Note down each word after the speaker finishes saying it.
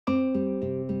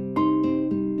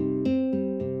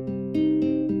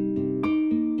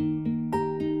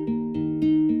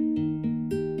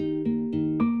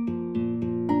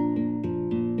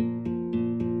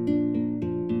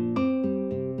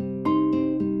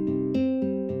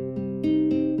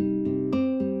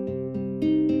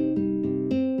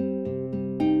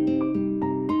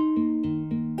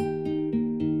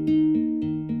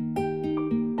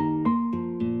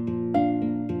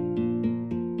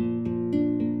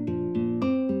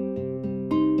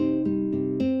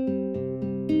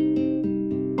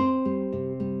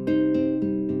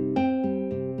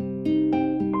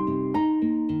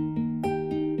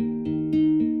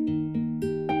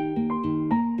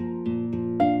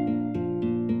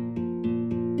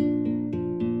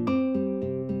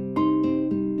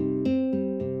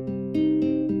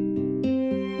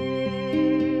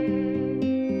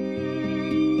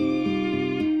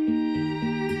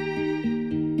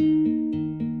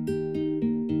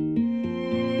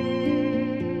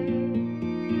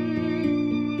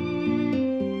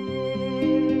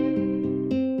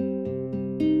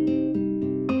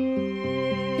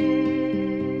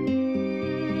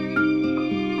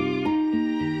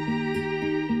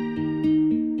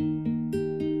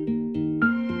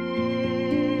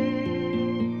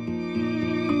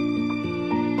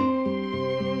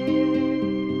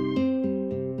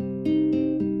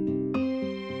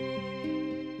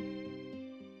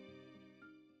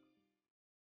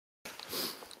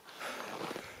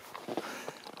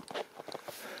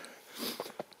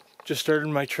Just started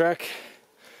my trek.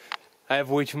 I have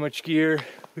way too much gear.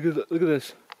 Look at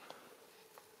this.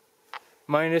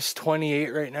 Minus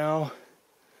 28 right now.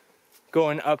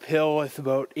 Going uphill with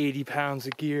about 80 pounds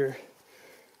of gear.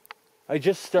 I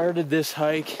just started this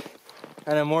hike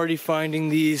and I'm already finding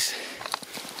these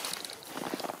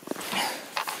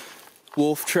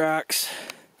wolf tracks.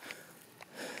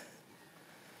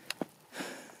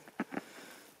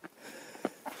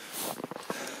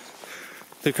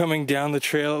 They're coming down the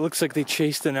trail. It looks like they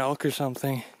chased an elk or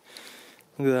something.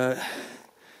 Look at that.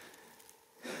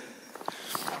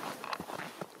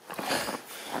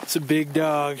 It's a big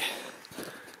dog.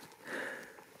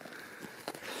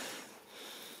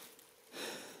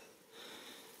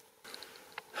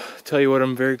 Tell you what,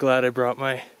 I'm very glad I brought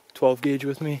my 12 gauge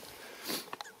with me.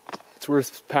 It's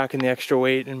worth packing the extra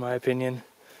weight, in my opinion.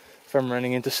 If I'm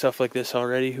running into stuff like this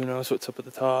already, who knows what's up at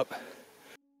the top.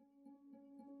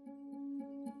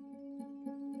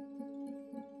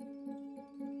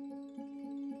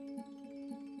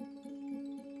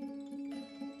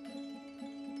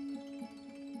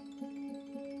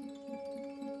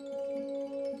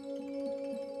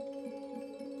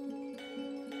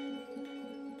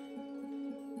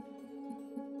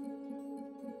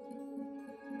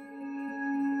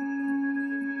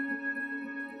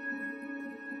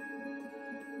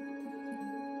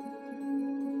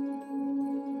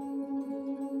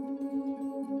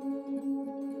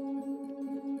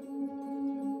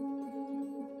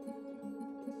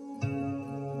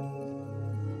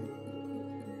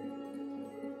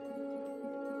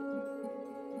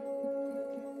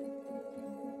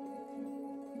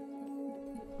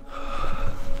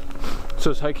 So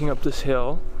I was hiking up this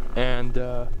hill and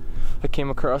I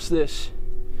came across this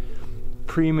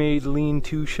pre-made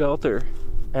lean-to shelter,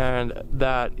 and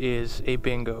that is a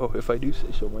bingo, if I do say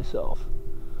so myself.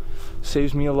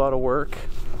 Saves me a lot of work.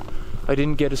 I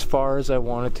didn't get as far as I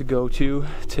wanted to go to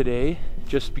today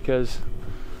just because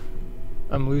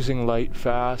I'm losing light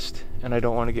fast and I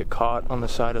don't want to get caught on the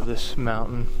side of this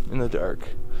mountain in the dark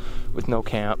with no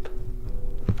camp.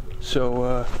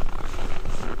 So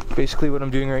basically what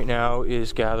I'm doing right now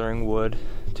is gathering wood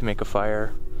to make a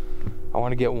fire. I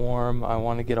want to get warm, I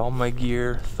want to get all my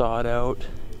gear thawed out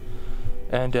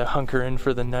and hunker in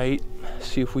for the night,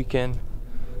 see if we can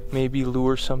maybe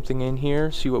lure something in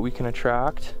here, see what we can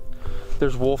attract.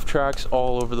 There's wolf tracks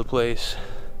all over the place.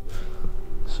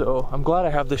 So I'm glad I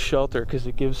have this shelter because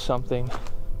it gives something,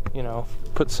 you know,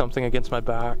 puts something against my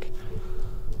back.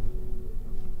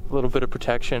 A little bit of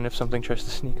protection if something tries to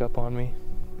sneak up on me.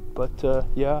 But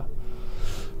yeah,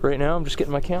 right now I'm just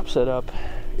getting my camp set up.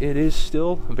 It is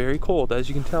still very cold, as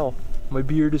you can tell. My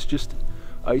beard is just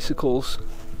icicles,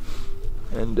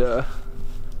 and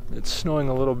it's snowing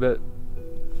a little bit.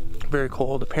 Very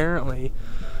cold. Apparently,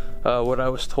 what I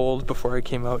was told before I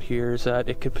came out here is that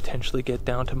it could potentially get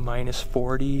down to minus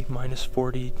 40, minus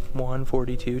 41,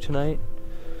 42 tonight.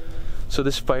 So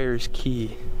this fire is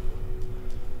key.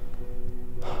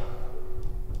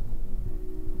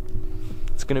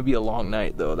 It's gonna be a long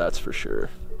night though, that's for sure.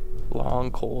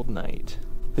 Long, cold night.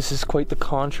 This is quite the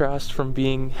contrast from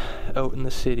being out in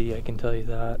the city, I can tell you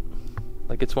that.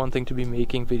 Like, it's one thing to be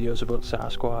making videos about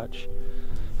Sasquatch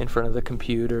in front of the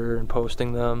computer and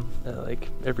posting them like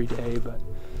every day, but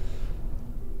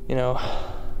you know,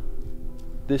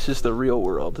 this is the real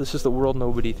world. This is the world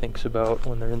nobody thinks about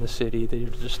when they're in the city.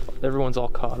 Everyone's all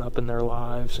caught up in their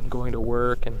lives and going to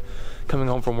work and coming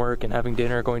home from work and having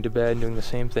dinner, going to bed, and doing the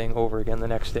same thing over again the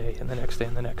next day and the next day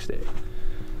and the next day.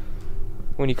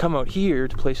 When you come out here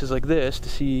to places like this to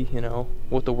see, you know,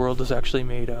 what the world is actually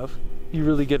made of, you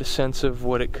really get a sense of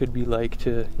what it could be like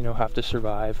to, you know, have to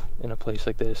survive in a place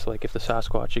like this. Like, if the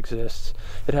Sasquatch exists,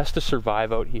 it has to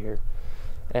survive out here.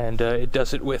 And it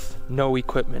does it with no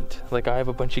equipment. Like, I have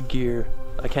a bunch of gear.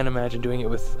 I can't imagine doing it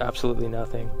with absolutely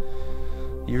nothing.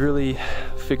 You really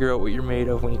figure out what you're made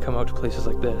of when you come out to places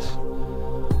like this.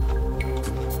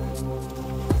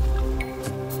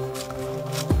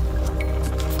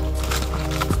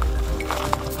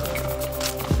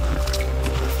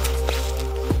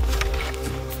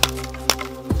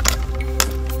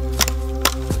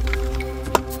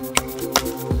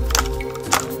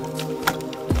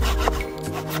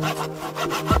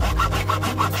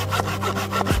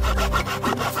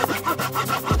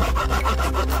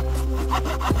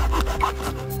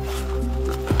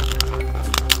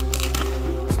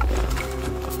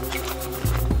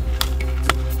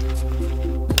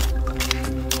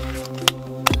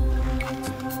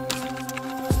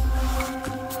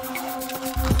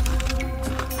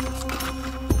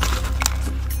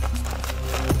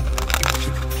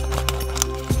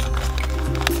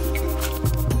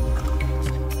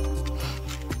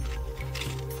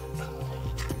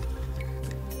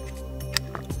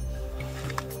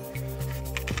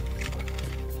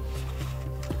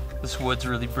 This wood's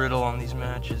really brittle on these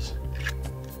matches.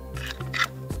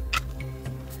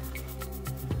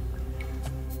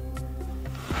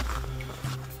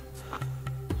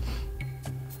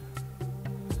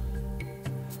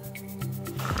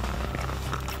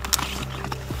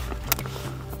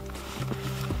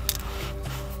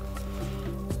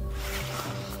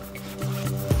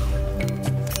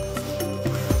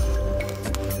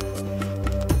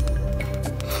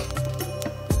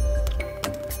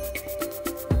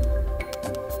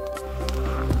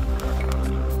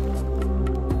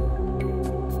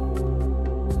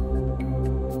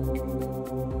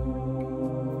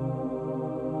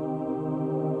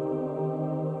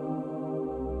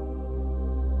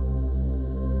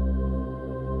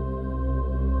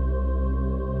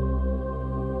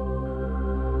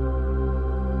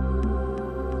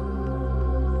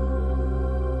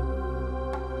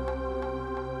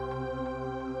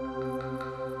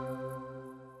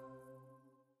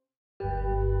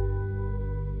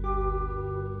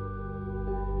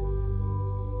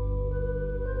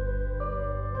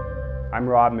 I'm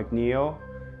Rob McNeil,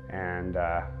 and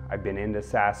I've been into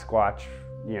Sasquatch,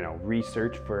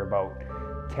 research for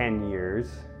about 10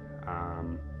 years.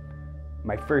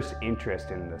 My first interest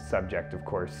in the subject, of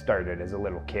course, started as a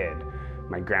little kid.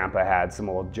 My grandpa had some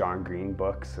old John Green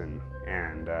books, and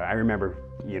I remember,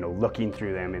 looking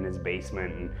through them in his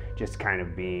basement and just kind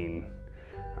of being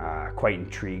quite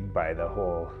intrigued by the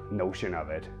whole notion of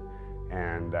it.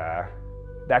 And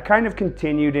that kind of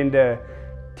continued into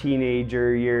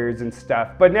teenager years and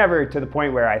stuff, but never to the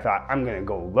point where I thought, I'm gonna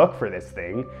go look for this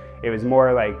thing. It was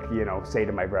more like, say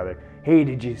to my brother, hey,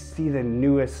 did you see the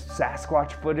newest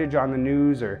Sasquatch footage on the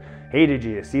news? Or, hey, did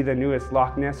you see the newest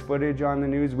Loch Ness footage on the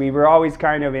news? We were always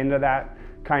kind of into that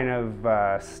kind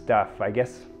of stuff. I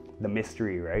guess the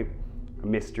mystery, right? The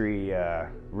mystery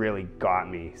really got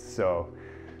me. So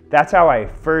that's how I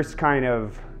first kind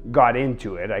of got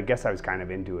into it. I guess I was kind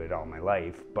of into it all my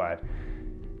life, but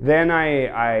then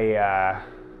I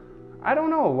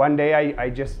don't know, one day I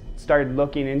just started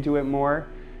looking into it more,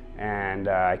 and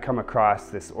I come across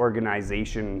this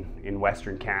organization in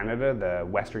Western Canada, the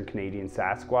Western Canadian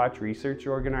Sasquatch Research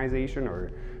Organization, or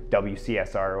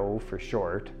WCSRO for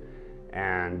short.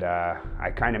 And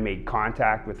I kind of made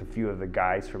contact with a few of the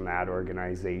guys from that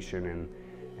organization,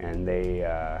 and they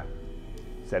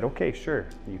said, okay, sure,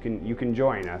 you can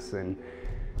join us. And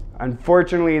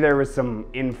unfortunately, there was some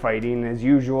infighting as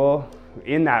usual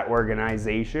in that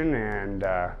organization, and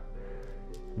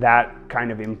that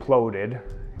kind of imploded.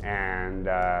 And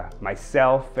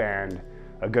myself and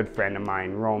a good friend of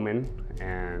mine, Roman,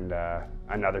 and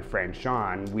another friend,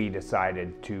 Sean, we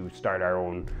decided to start our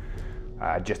own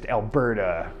just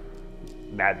Alberta,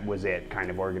 that was it,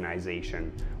 kind of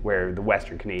organization, where the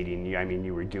Western Canadian,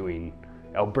 you were doing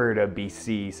Alberta,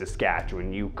 BC,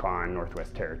 Saskatchewan, Yukon,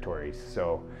 Northwest Territories.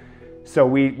 So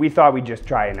we thought we'd just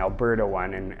try an Alberta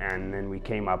one, and then we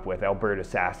came up with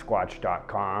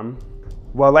albertasasquatch.com.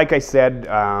 Well, like I said,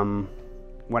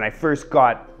 when I first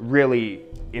got really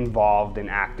involved and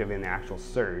active in the actual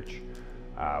search,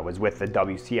 was with the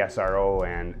WCSRO,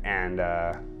 and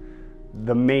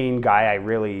the main guy I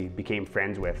really became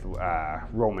friends with,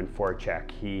 Roman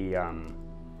Forchek.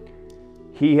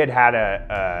 He had had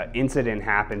a incident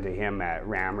happen to him at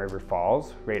Ram River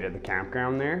Falls, right at the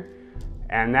campground there.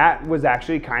 And that was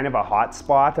actually kind of a hot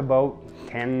spot about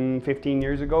 10, 15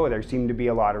 years ago. There seemed to be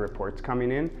a lot of reports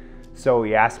coming in. So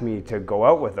he asked me to go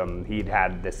out with him. He'd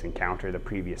had this encounter the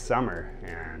previous summer.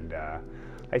 And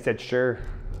I said, sure,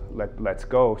 let's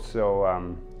go.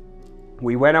 So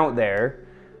we went out there,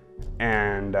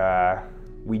 and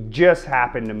we just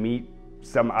happened to meet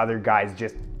some other guys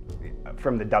just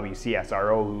from the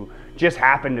WCSRO who just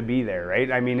happened to be there,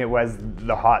 right? I mean, it was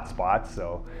the hot spot,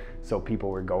 so people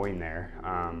were going there.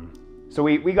 So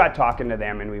we got talking to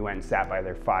them, and we went and sat by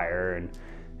their fire,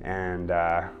 and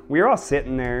we were all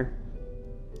sitting there.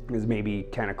 It was maybe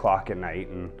 10 o'clock at night,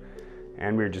 and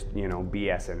we were just,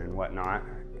 BSing and whatnot.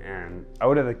 And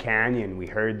out of the canyon, we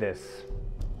heard this,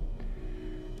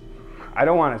 I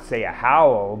don't want to say a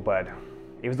howl, but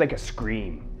it was like a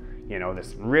scream.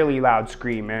 This really loud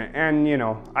scream. And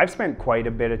I've spent quite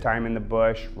a bit of time in the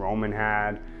bush. Roman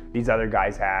had, these other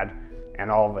guys had, and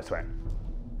all of us went,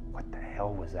 what the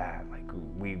hell was that? Like,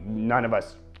 none of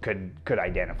us could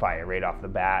identify it right off the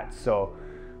bat. So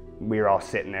we were all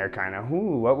sitting there kind of,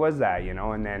 ooh, what was that,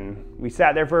 And then we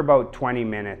sat there for about 20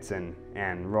 minutes, and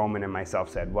Roman and myself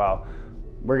said, well,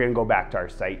 we're gonna go back to our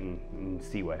site and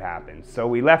see what happens. So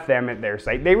we left them at their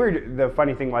site. The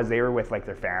funny thing was, they were with like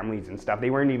their families and stuff. They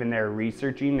weren't even there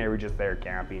researching, they were just there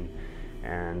camping.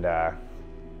 And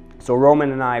so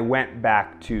Roman and I went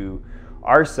back to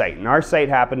our site. And our site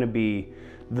happened to be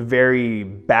the very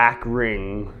back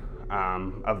ring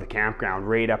of the campground,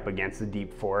 right up against the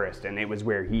deep forest, and it was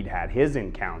where he'd had his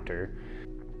encounter.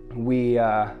 We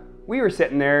were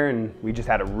sitting there, and we just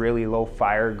had a really low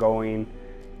fire going,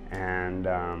 and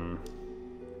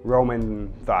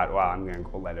Roman thought, well, I'm gonna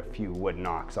go let a few wood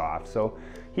knocks off. So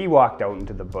he walked out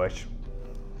into the bush,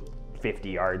 50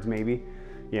 yards maybe,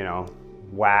 you know,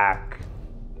 whack,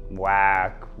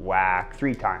 whack, whack,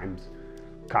 3 times,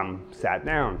 sat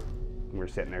down. We're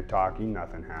sitting there talking,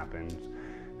 nothing happens.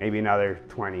 Maybe another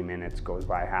 20 minutes goes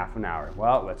by, half an hour.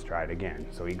 Well, let's try it again.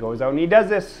 So he goes out and he does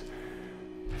this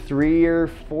 3 or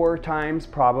 4 times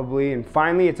probably. And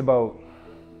finally it's about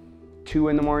 2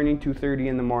 in the morning, 2:30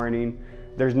 in the morning.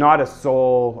 There's not a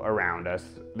soul around us.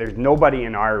 There's nobody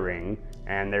in our ring.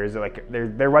 And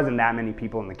there wasn't that many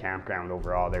people in the campground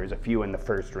overall. There was a few in the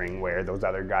first ring where those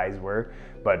other guys were,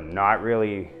 but not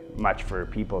really much for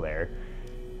people there.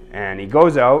 And he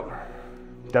goes out,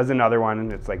 does another one,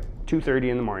 and it's like 2:30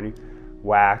 in the morning,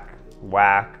 whack,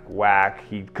 whack, whack.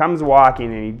 He comes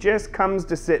walking and he just comes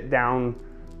to sit down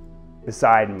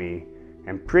beside me,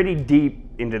 and pretty deep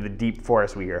into the deep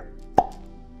forest we hear,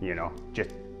 you know,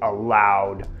 just a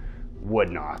loud wood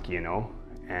knock, you know,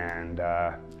 and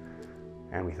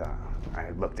we thought, I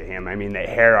looked at him, I mean, the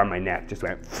hair on my neck just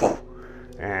went,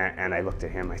 and I looked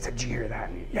at him, I said, did you hear that?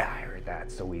 And he, yeah, I heard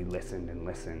that. So we listened and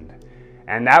listened.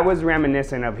 And that was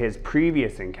reminiscent of his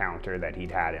previous encounter that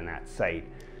he'd had in that site.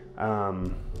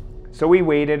 So we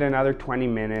waited another 20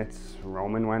 minutes.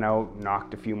 Roman went out,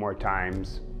 knocked a few more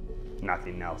times.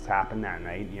 Nothing else happened that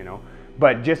night, you know.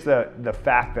 But just the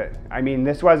fact that, I mean,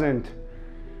 this wasn't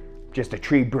just a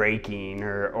tree breaking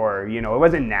or you know, it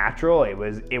wasn't natural. It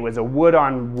was a wood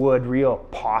on wood, real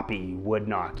poppy wood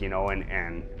knock, you know,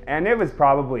 and it was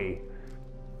probably,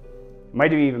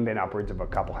 might have even been upwards of a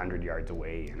couple hundred yards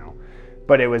away, you know.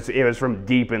 But it was from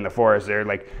deep in the forest there,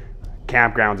 like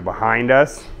campgrounds behind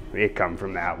us, it come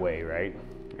from that way, right?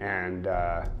 And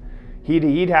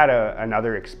he'd had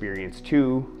another experience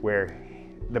too, where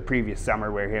the previous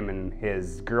summer, where him and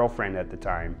his girlfriend at the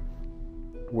time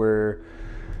were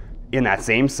in that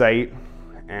same site,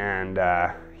 and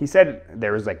he said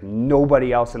there was like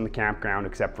nobody else in the campground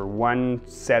except for one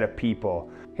set of people.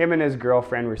 Him and his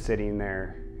girlfriend were sitting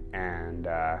there, and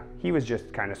he was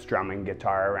just kind of strumming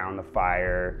guitar around the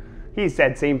fire. He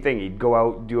said same thing, he'd go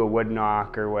out, do a wood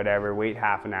knock or whatever, wait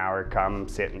half an hour, come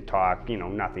sit and talk, you know,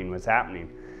 nothing was happening.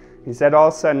 He said all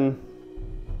of a sudden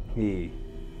he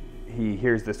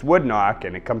hears this wood knock,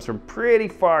 and it comes from pretty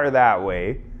far that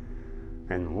way,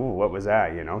 and ooh, what was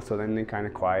that, you know? So then they kind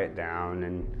of quiet down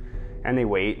and they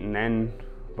wait, and then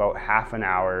about half an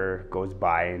hour goes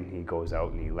by, and he goes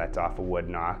out and he lets off a wood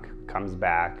knock, comes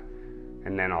back,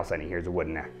 and then all of a sudden he hears a wood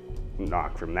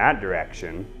knock from that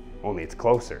direction, only it's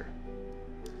closer.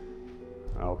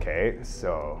 Okay,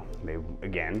 so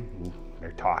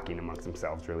they're talking amongst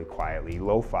themselves really quietly,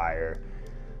 low fire.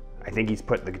 I think he's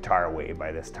put the guitar away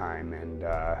by this time, and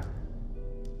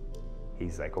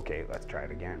he's like, okay, let's try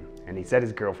it again. And he said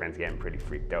his girlfriend's getting pretty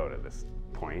freaked out at this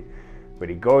point, but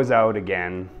he goes out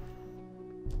again,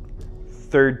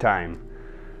 3rd time,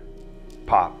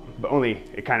 pop, but only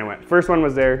it kind of went, first one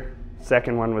was there,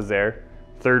 second one was there,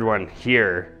 3rd one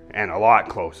here, and a lot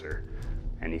closer.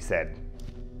 And he said,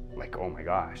 like, oh my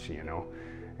gosh, you know,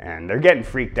 and they're getting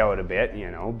freaked out a bit,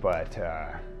 you know, but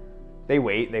they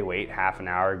wait, half an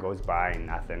hour goes by,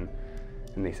 nothing,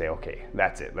 and they say, okay,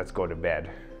 that's it, let's go to bed.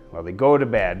 Well, they go to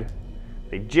bed,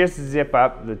 they just zip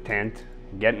up the tent,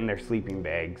 get in their sleeping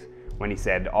bags, when he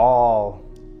said all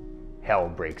hell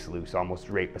breaks loose, almost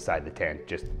right beside the tent,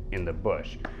 just in the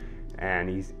bush.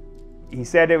 And he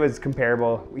said it was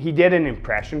comparable. He did an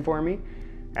impression for me,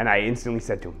 and I instantly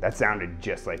said to him, that sounded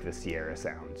just like the Sierra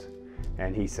sounds.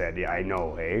 And he said, yeah, I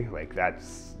know, hey, like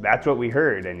that's what we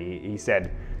heard. And he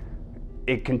said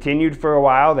it continued for a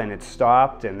while, then it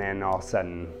stopped, and then all of a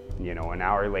sudden, you know, an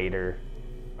hour later,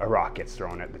 a rock gets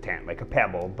thrown at the tent, like a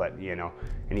pebble, but you know,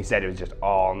 and he said it was just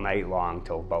all night long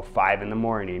till about 5 in the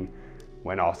morning,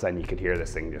 when all of a sudden you could hear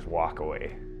this thing just walk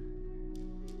away.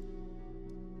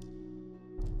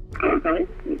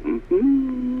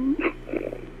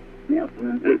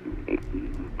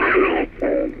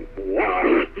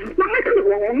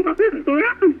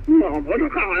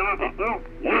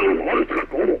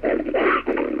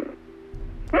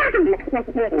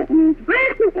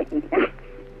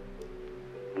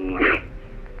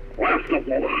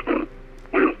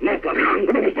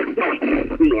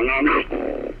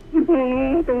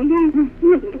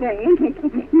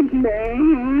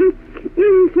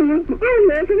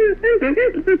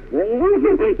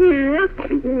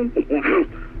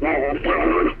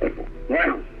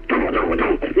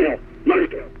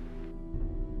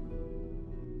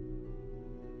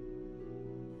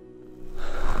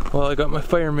 Well, I got my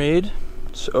fire made,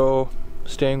 so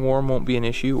staying warm won't be an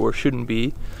issue, or shouldn't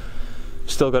be.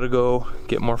 Still gotta go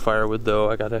get more firewood though.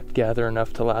 I gotta gather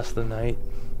enough to last the night.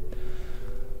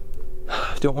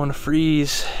 Don't want to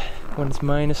freeze when it's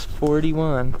minus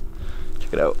 41.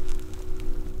 Check it out.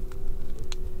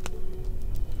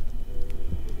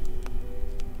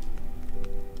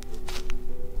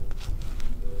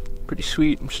 Pretty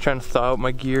sweet. I'm just trying to thaw out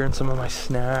my gear and some of my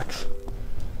snacks.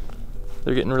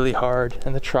 They're getting really hard,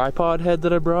 and the tripod head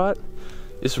that I brought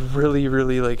is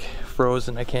really like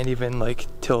frozen. I can't even like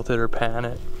tilt it or pan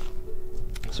it,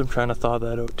 so I'm trying to thaw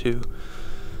that out too.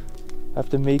 I have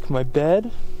to make my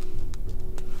bed,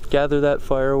 gather that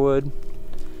firewood,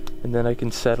 and then I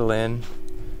can settle in,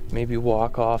 maybe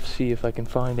walk off, see if I can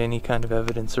find any kind of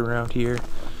evidence around here.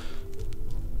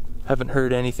 Haven't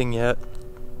heard anything yet.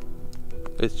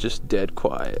 It's just dead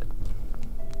quiet,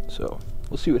 so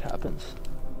we'll see what happens.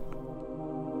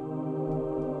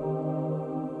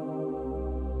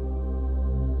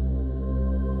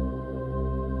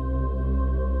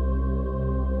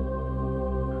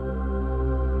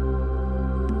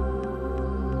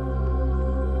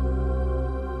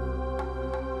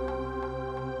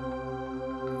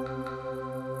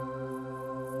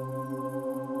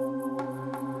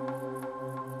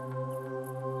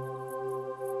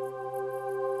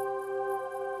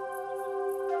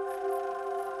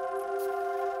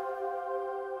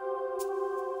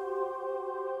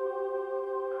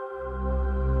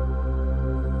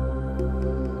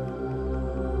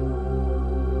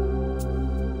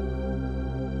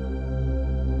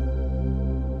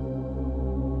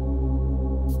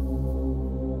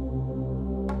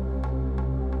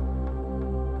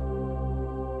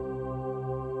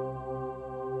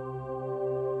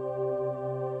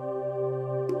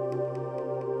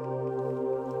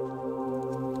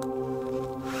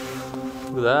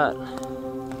 Look at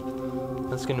that.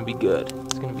 That's gonna be good.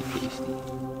 It's gonna be tasty.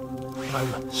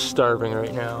 I'm starving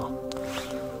right now,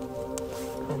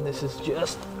 and this is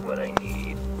just what I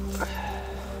need. A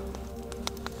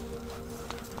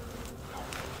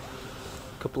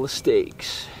couple of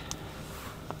steaks.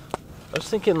 I was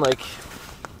thinking, like,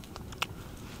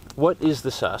 what is the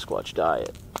Sasquatch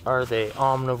diet? Are they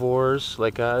omnivores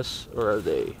like us, or are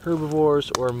they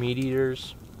herbivores or meat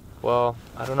eaters? Well,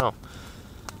 I don't know.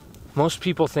 Most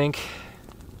people think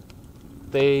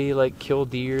they like kill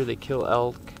deer, they kill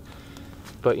elk,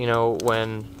 but you know,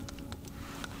 when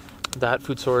that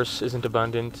food source isn't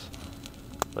abundant,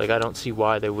 like, I don't see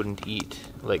why they wouldn't eat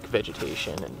like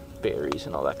vegetation and berries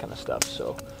and all that kind of stuff.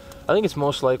 So I think it's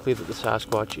most likely that the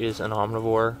Sasquatch is an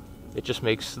omnivore. It just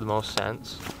makes the most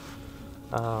sense.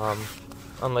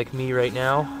 Unlike me right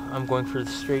now, I'm going for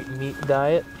the straight meat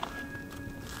diet.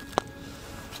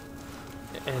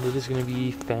 And it is going to be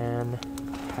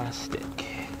fantastic.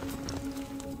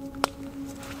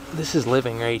 This is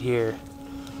living right here.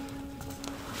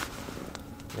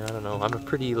 Yeah, I don't know, I'm a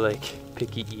pretty like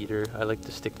picky eater. I like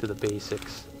to stick to the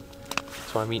basics.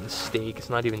 So I'm eating steak. It's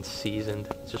not even seasoned,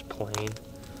 it's just plain.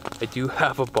 I do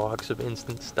have a box of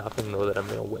instant stuffing though that I'm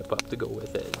going to whip up to go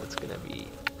with it. It's going to be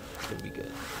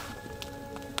good.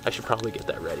 I should probably get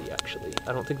that ready actually.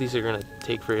 I don't think these are going to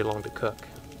take very long to cook.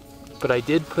 But I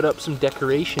did put up some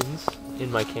decorations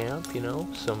in my camp, you know,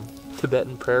 some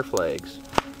Tibetan prayer flags.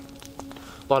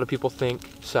 A lot of people think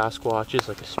Sasquatch is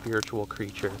like a spiritual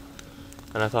creature.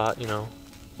 And I thought, you know,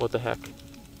 what the heck,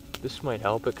 this might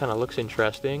help. It kind of looks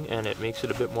interesting and it makes it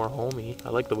a bit more homey. I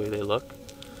like the way they look.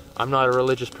 I'm not a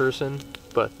religious person,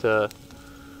 but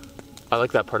I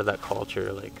like that part of that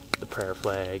culture, like the prayer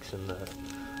flags and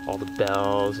all the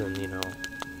bells and, you know,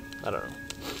 I don't know.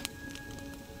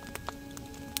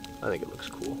 I think it looks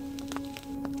cool.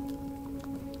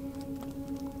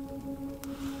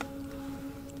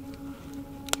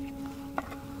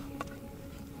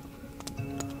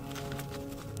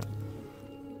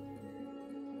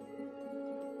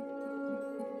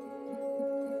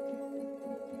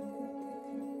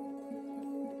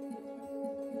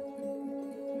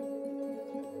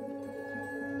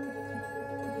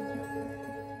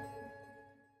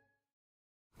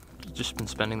 Just been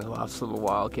spending the last little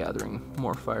while gathering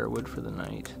more firewood for the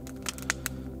night.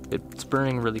 It's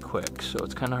burning really quick, so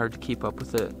it's kind of hard to keep up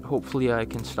with it. Hopefully I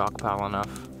can stockpile enough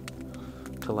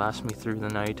to last me through the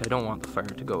night. I don't want the fire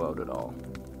to go out at all.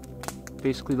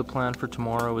 Basically the plan for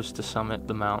tomorrow is to summit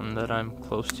the mountain that I'm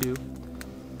close to.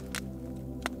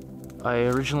 I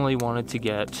originally wanted to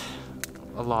get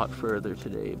a lot further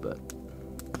today, but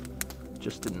it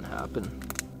just didn't happen.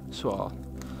 So I'll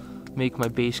make my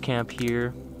base camp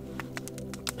here,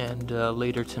 And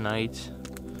later tonight,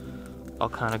 I'll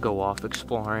kind of go off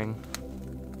exploring,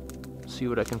 see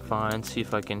what I can find, see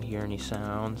if I can hear any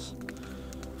sounds,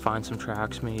 find some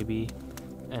tracks maybe,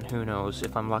 and who knows,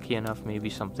 if I'm lucky enough, maybe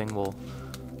something will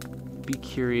be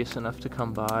curious enough to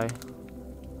come by.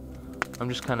 I'm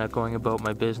just kind of going about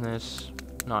my business,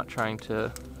 not trying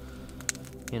to,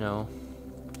 you know,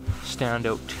 stand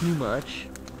out too much.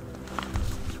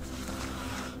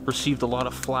 Received a lot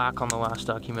of flack on the last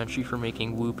documentary for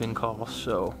making whooping calls,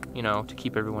 so, you know, to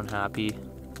keep everyone happy,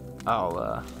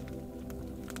 I'll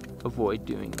avoid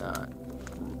doing that.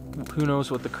 Who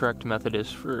knows what the correct method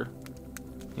is for,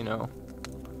 you know,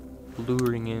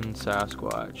 luring in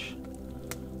Sasquatch.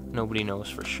 Nobody knows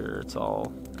for sure, it's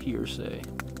all hearsay.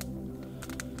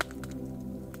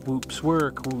 Whoops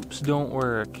work, whoops don't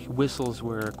work, whistles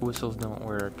work, whistles don't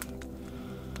work.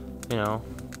 You know,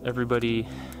 everybody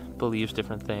believes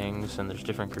different things, and there's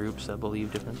different groups that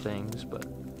believe different things, but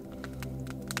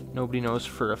nobody knows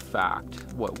for a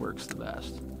fact what works the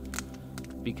best,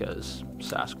 because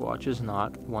Sasquatch is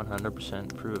not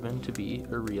 100% proven to be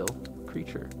a real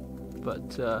creature.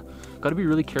 But gotta be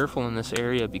really careful in this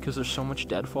area because there's so much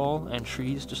deadfall and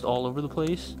trees just all over the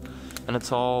place, and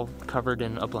it's all covered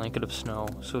in a blanket of snow,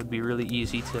 so it'd be really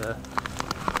easy to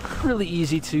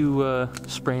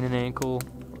sprain an ankle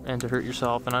and to hurt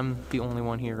yourself, and I'm the only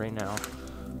one here right now.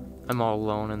 I'm all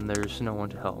alone and there's no one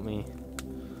to help me,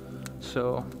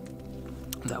 so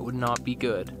that would not be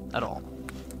good at all.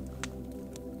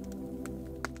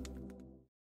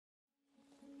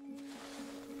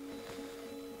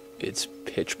 It's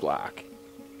pitch black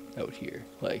out here.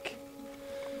 Like,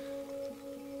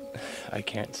 I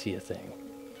can't see a thing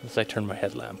unless I turn my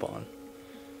headlamp on.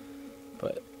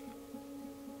 But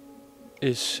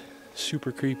it's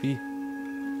super creepy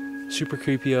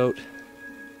out.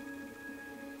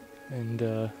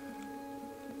 And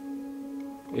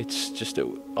it's just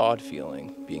an odd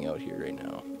feeling being out here right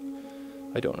now.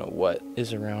 I don't know what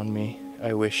is around me.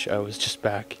 I wish I was just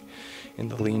back in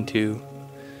the lean-to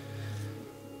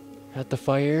at the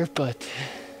fire, but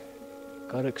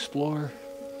gotta explore,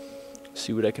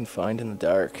 see what I can find in the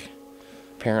dark.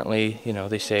 Apparently, you know,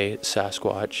 they say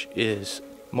Sasquatch is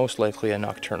most likely a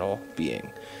nocturnal being,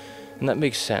 and that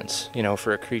makes sense, you know,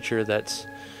 for a creature that's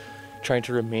trying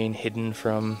to remain hidden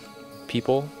from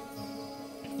people.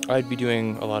 I'd be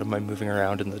doing a lot of my moving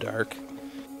around in the dark.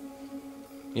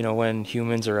 You know, when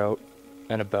humans are out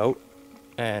and about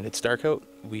and it's dark out,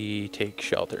 we take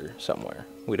shelter somewhere.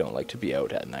 We don't like to be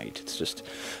out at night. It's just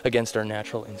against our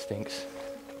natural instincts.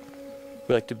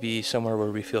 We like to be somewhere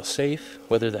where we feel safe,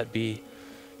 whether that be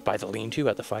by the lean-to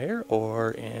at the fire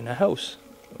or in a house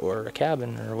or a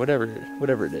cabin or whatever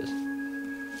it is.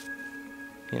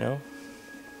 You know?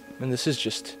 And this is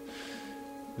just,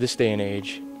 this day and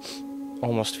age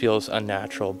almost feels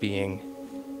unnatural being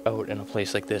out in a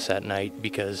place like this at night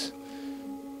because,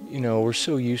 you know, we're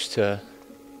so used to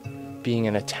being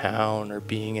in a town or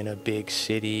being in a big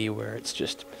city where it's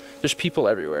just, there's people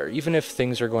everywhere. Even if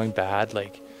things are going bad,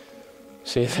 like,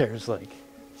 say there's like,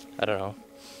 I don't know,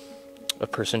 a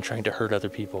person trying to hurt other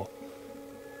people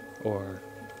or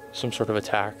some sort of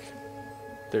attack,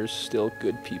 there's still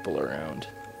good people around,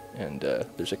 and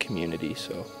there's a community.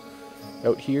 So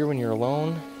out here when you're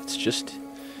alone, it's just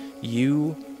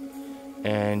you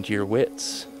and your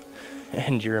wits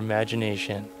and your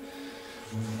imagination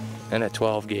and a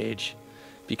 12 gauge,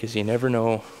 because you never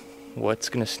know what's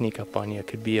gonna sneak up on you.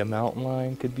 Could be a mountain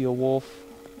lion, could be a wolf,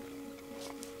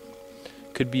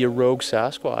 could be a rogue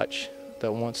Sasquatch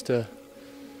that wants to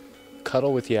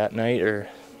cuddle with you at night, or,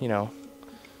 you know,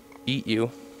 eat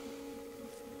you.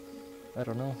 I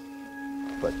don't know,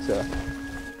 but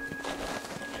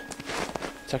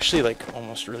it's actually like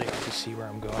almost really hard to see where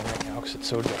I'm going right now because it's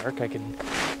so dark. I can,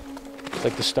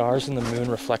 like, the stars and the moon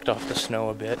reflect off the snow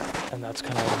a bit, and that's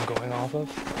kind of what I'm going off of.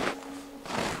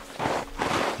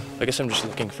 I guess I'm just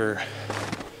looking for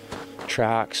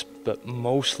tracks, but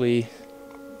mostly,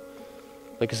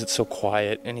 like, because it's so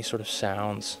quiet, any sort of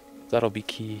sounds, that'll be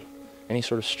key. Any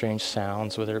sort of strange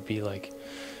sounds, whether it be like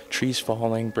trees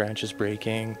falling, branches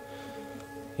breaking,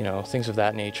 you know, things of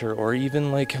that nature, or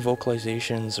even like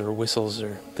vocalizations or whistles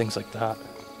or things like that.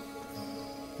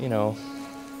 You know,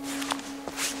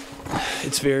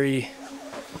 it's very,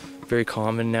 very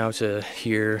common now to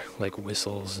hear like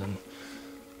whistles, and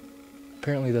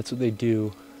apparently that's what they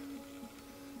do,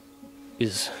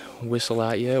 is whistle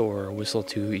at you or whistle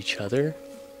to each other.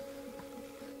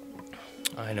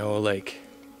 I know, like,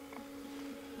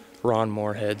 Ron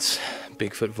Moorhead's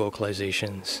Bigfoot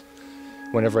vocalizations,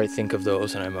 whenever I think of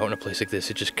those and I'm out in a place like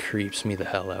this, it just creeps me the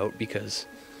hell out because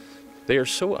They are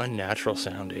so unnatural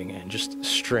sounding and just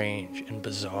strange and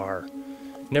bizarre.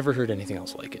 Never heard anything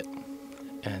else like it.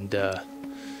 And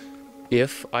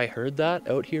if I heard that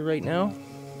out here right now,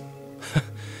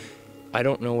 I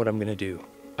don't know what I'm gonna do.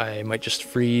 I might just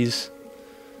freeze.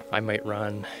 I might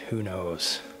run. Who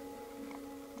knows?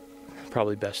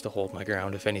 Probably best to hold my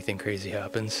ground if anything crazy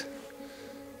happens.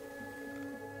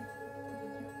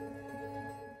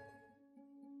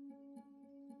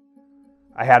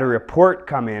 I had a report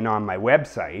come in on my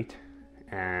website,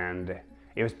 and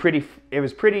it was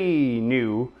pretty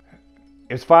new.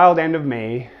 It was filed end of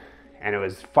May, and it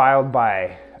was filed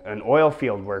by an oil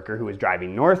field worker who was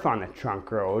driving north on the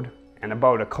trunk road, and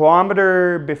about a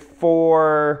kilometer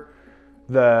before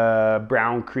the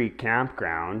Brown Creek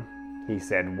campground, he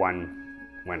said one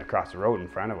went across the road in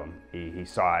front of him. He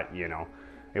saw it, you know.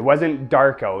 It wasn't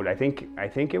dark out. I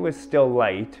think it was still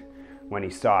light when he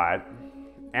saw it.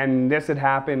 And this had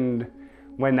happened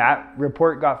when that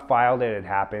report got filed. It had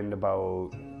happened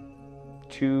about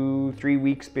 2-3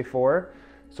 weeks before.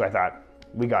 So I thought,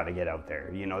 we got to get out there.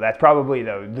 You know, that's probably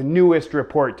the newest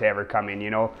report to ever come in. You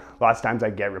know, lots of times I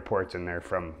get reports in there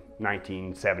from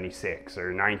 1976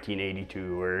 or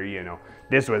 1982, or, you know,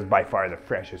 this was by far the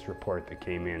freshest report that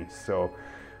came in. So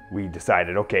we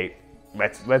decided, okay,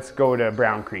 let's go to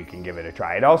Brown Creek and give it a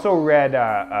try. I'd also read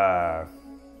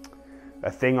a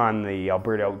thing on the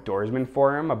Alberta Outdoorsman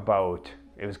forum about,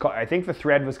 it was called, I think the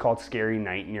thread was called Scary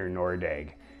Night Near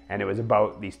Nordegg, and it was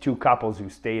about these two couples who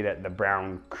stayed at the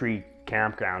Brown Creek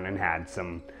campground and had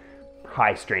some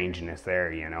high strangeness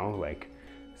there, you know, like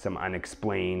some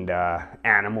unexplained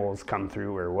animals come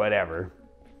through or whatever.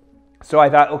 So I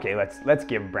thought, okay, let's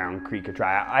give Brown Creek a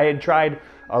try. I had tried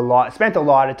spent a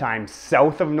lot of time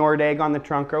south of Nordegg on the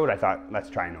trunk road. I thought, let's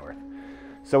try north.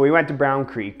 So we went to Brown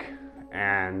Creek,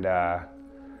 and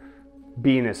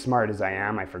being as smart as I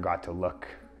am, I forgot to look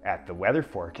at the weather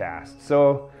forecast.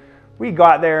 So we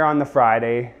got there on the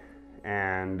Friday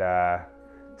and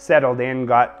settled in,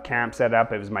 got camp set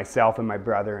up. It was myself and my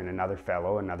brother and another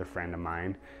friend of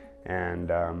mine. And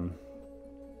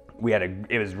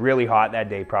it was really hot that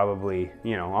day, probably,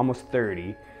 you know, almost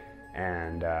 30.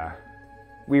 And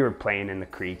we were playing in the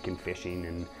creek and fishing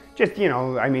and just, you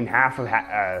know, I mean, half of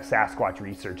Sasquatch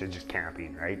research is just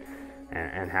camping, right?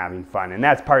 And having fun. And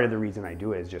that's part of the reason I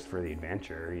do it, is just for the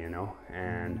adventure, you know?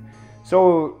 And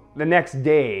so the next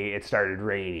day it started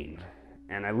raining.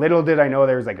 And little did I know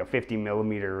there was like a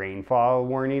 50-millimeter rainfall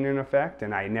warning in effect,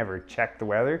 and I never checked the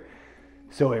weather.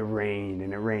 So it rained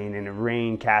and it rained and it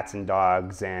rained cats and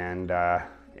dogs, and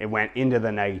it went into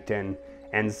the night.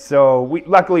 And so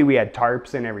luckily we had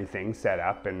tarps and everything set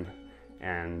up.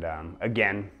 And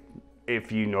again,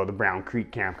 if you know the Brown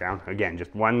Creek campground, again,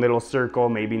 just one little circle,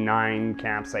 maybe 9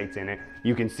 campsites in it.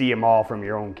 You can see them all from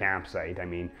your own campsite. I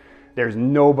mean, there's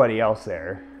nobody else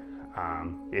there.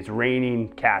 It's raining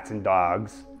cats and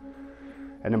dogs.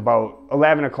 And about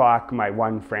 11 o'clock, my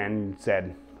one friend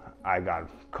said, I gotta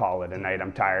call it a night.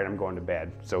 I'm tired, I'm going to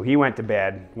bed. So he went to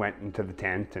bed, went into the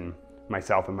tent, and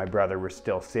myself and my brother were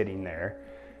still sitting there.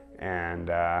 And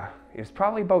it was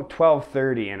probably about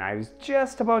 12:30, and I was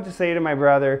just about to say to my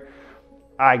brother,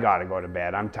 I gotta go to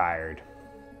bed, I'm tired.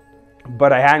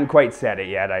 But I hadn't quite said it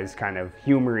yet. I was kind of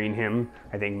humoring him.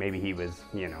 I think maybe he was,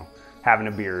 you know, having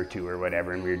a beer or two or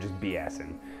whatever, and we were just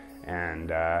BSing.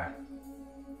 And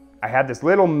I had this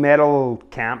little metal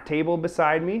camp table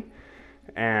beside me,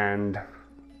 and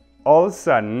all of a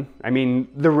sudden, I mean,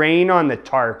 the rain on the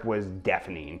tarp was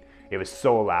deafening. It was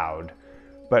so loud.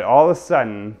 But all of a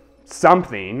sudden,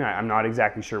 something, I'm not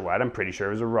exactly sure what, I'm pretty sure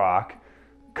it was a rock,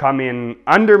 come in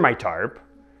under my tarp,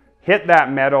 hit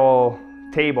that metal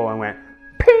table and went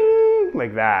ping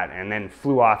like that, and then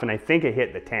flew off, and I think it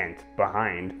hit the tent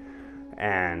behind.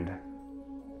 And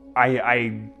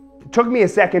it took me a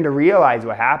second to realize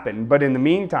what happened, but in the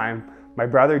meantime, my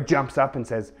brother jumps up and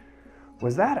says,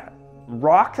 was that a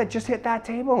rock that just hit that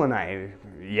table? And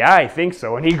yeah, I think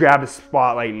so. And he grabbed a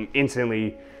spotlight and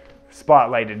instantly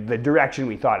spotlighted the direction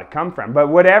we thought it come from. But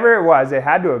whatever it was, it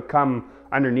had to have come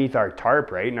underneath our tarp,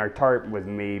 right? And our tarp was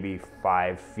maybe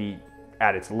 5 feet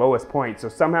at its lowest point. So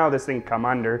somehow this thing come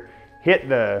under, hit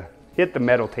the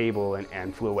metal table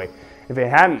and flew away. If it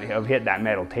hadn't have hit that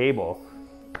metal table,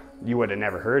 you would have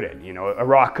never heard it. You know, a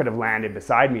rock could have landed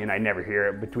beside me and I'd never hear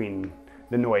it between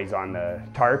the noise on the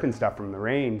tarp and stuff from the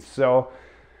rain. So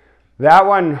that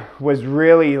one was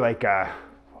really like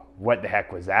what the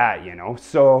heck was that, you know?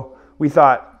 So we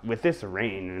thought, with this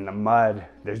rain and the mud,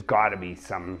 there's got to be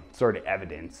some sort of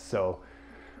evidence. So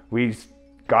we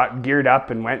got geared up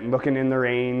and went looking in the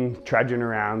rain, trudging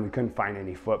around. We couldn't find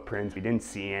any footprints. We didn't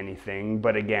see anything.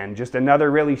 But again, just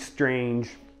another really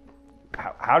strange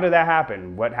how did that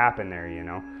happen? What happened there, you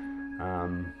know?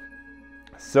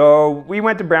 So we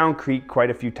went to Brown Creek quite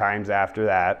a few times after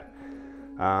that.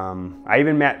 I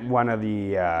even met one of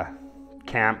the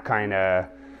camp kind of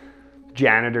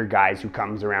janitor guys who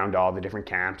comes around to all the different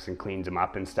camps and cleans them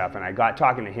up and stuff. And I got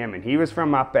talking to him, and he was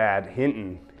from up at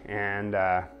Hinton. And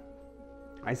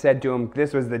I said to him,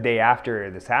 this was the day after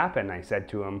this happened, I said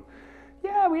to him,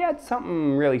 yeah, we had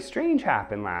something really strange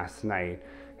happen last night.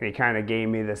 And he kind of gave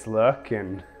me this look,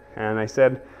 and I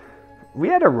said, we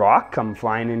had a rock come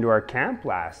flying into our camp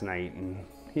last night. And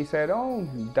he said, oh,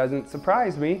 doesn't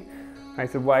surprise me. I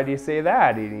said, why do you say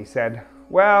that? And he said,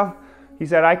 well, he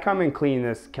said, I come and clean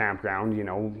this campground, you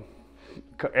know,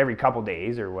 every couple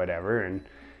days or whatever. And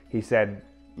he said,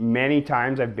 many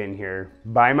times I've been here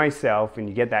by myself, and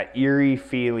you get that eerie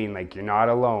feeling like you're not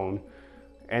alone.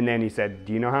 And then he said,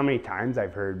 do you know how many times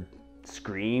I've heard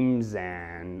screams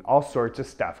and all sorts of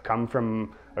stuff come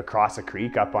from across a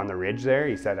creek up on the ridge there?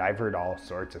 He said, I've heard all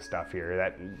sorts of stuff here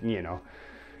that, you know.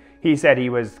 He said he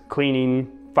was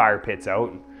cleaning fire pits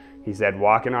out. He said,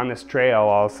 walking on this trail,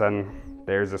 all of a sudden,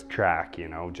 there's this track, you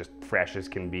know, just fresh as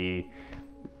can be.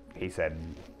 He said,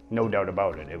 no doubt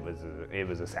about it, it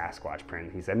was a Sasquatch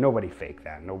print. He said, nobody faked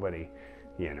that, nobody,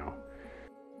 you know.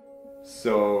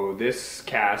 So this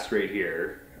cast right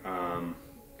here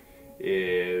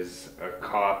is a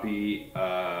copy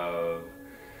of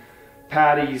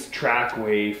Patty's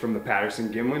trackway from the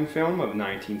Patterson-Gimlin film of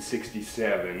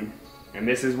 1967. And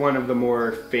this is one of the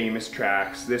more famous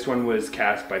tracks. This one was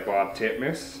cast by Bob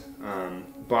Titmus.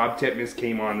 Bob Titmus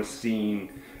came on the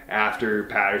scene after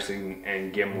Patterson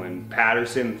and Gimlin.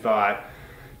 Patterson thought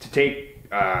to take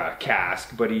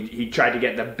cast, but he tried to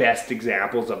get the best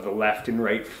examples of the left and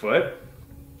right foot.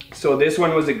 So this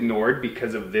one was ignored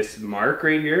because of this mark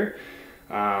right here.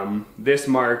 This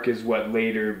mark is what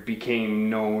later became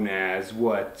known as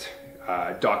what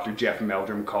Dr. Jeff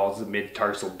Meldrum calls the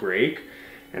mid-tarsal break.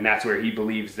 And that's where he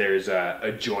believes there's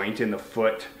a joint in the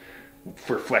foot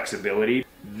for flexibility.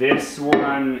 This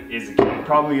one is again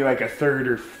probably like a third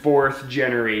or fourth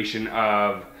generation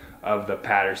of the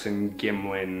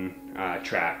Patterson-Gimlin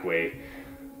trackway.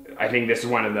 I think this is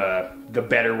one of the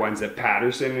better ones that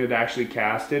Patterson had actually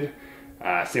casted,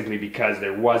 simply because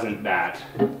there wasn't that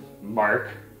mark.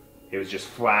 It was just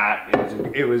flat.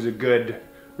 It was a good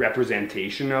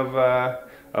representation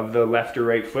of the left or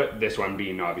right foot. This one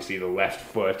being obviously the left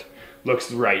foot.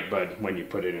 Looks right, but when you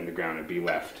put it in the ground, it'd be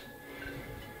left.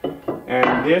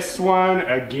 And this one,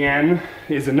 again,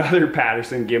 is another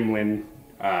Patterson-Gimlin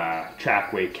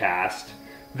trackway cast.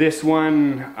 This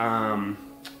one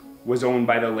was owned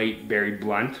by the late Barry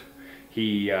Blunt.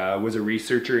 He was a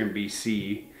researcher in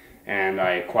BC, and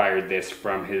I acquired this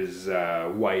from his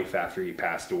wife after he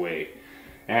passed away.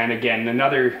 And again,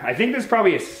 another, I think this is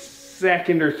probably a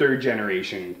second or third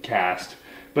generation cast,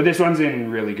 but this one's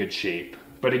in really good shape.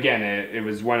 But again, it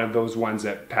was one of those ones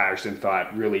that Patterson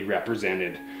thought really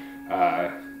represented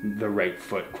the right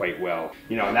foot quite well.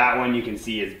 You know, that one you can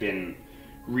see has been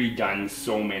redone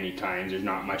so many times. There's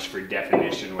not much for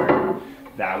definition, where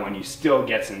that one you still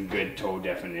get some good toe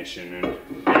definition.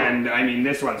 And I mean,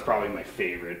 this one's probably my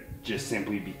favorite, just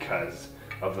simply because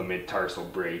of the mid-tarsal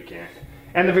break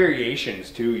and the variations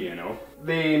too, you know.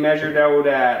 They measured out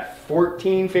at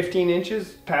 14, 15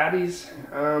 inches, Patty's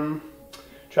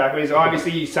trackways.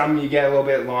 Obviously some you get a little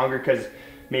bit longer because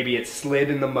maybe it slid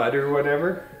in the mud or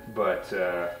whatever, but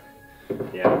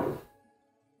yeah.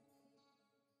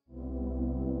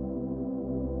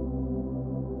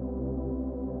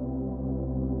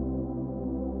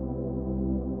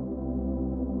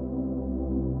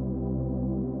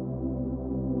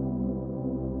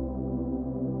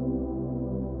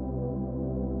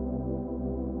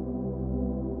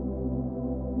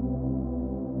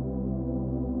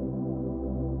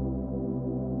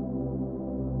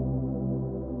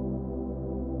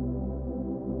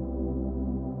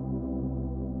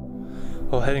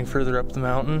 Well, heading further up the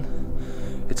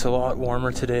mountain, it's a lot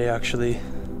warmer today actually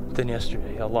than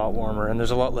yesterday, a lot warmer, and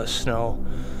there's a lot less snow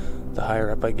the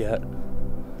higher up I get.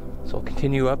 So I'll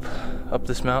continue up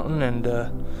this mountain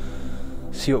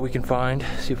and see what we can find,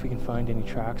 see if we can find any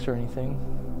tracks or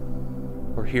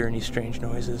anything, or hear any strange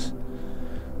noises.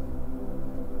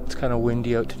 It's kind of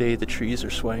windy out today, the trees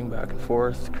are swaying back and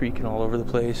forth, creaking all over the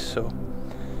place, so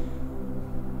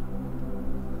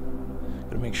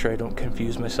gotta make sure I don't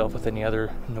confuse myself with any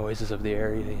other noises of the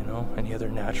area, you know, any other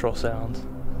natural sounds.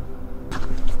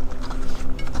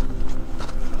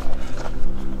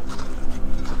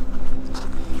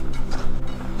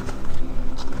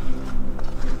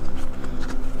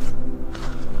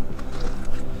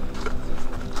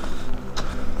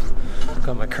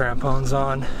 Got my crampons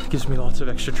on. Gives me lots of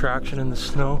extra traction in the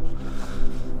snow.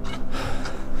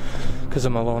 Because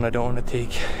I'm alone, I don't want to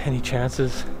take any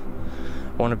chances.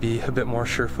 I want to be a bit more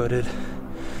sure-footed.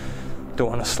 Don't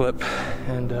want to slip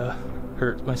and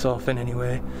hurt myself in any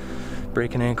way.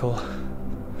 Break an ankle.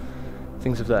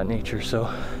 Things of that nature. So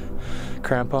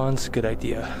crampons, good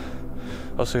idea.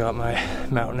 Also got my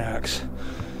mountain axe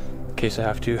in case I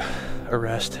have to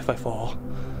arrest if I fall.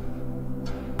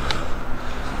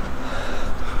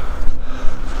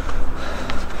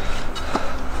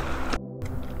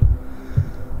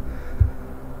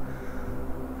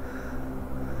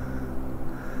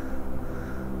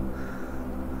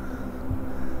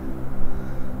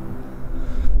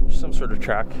 Some sort of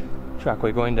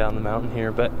trackway going down the mountain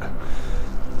here, but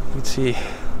you can see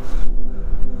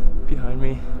behind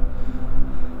me,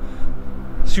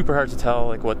 super hard to tell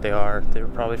like what they are. They were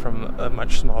probably from a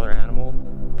much smaller animal,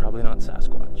 probably not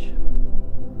Sasquatch.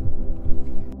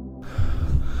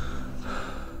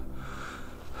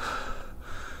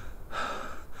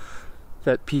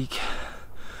 That peak,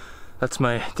 that's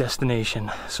my destination,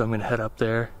 so I'm gonna head up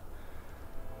there.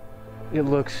 It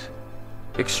looks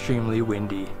extremely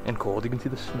windy and cold. You can see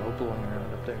the snow blowing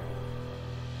around up there.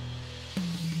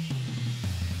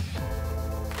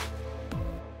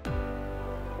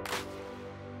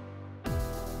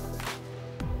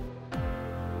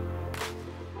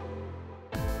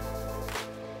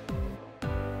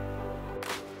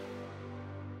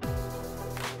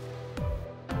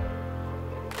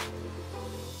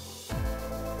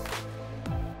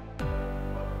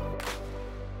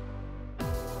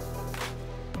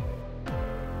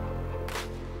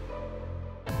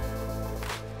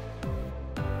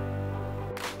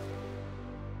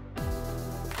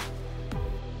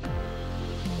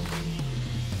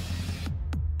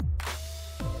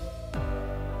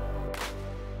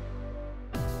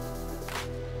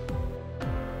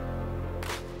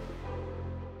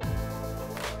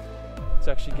 It's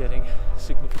actually getting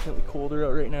significantly colder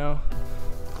out right now,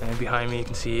 and behind me you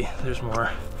can see there's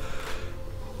more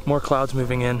clouds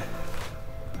moving in.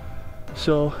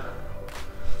 So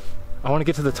I want to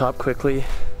get to the top quickly.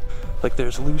 Like,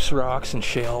 there's loose rocks and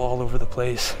shale all over the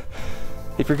place.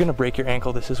 If you're gonna break your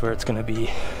ankle, this is where it's gonna be.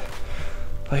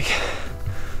 Like,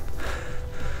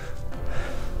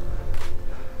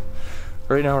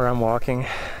 right now where I'm walking,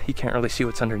 you can't really see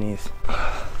what's underneath.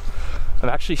 I'm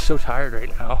actually so tired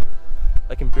right now.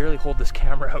 I can barely hold this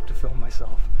camera out to film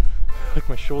myself. Like,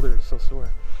 my shoulder is so sore.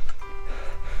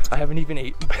 I haven't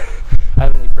ate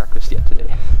breakfast yet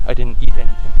today. I didn't eat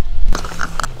anything.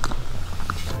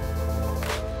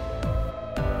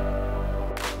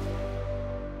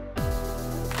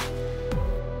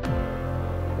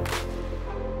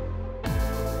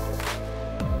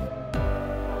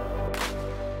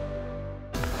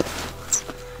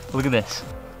 Look at this.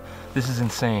 This is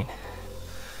insane.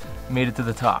 Made it to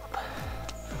the top.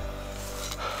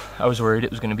 I was worried it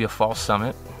was going to be a false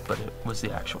summit, but it was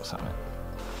the actual summit.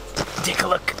 Take a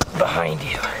look behind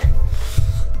you.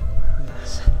 Look at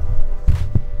this.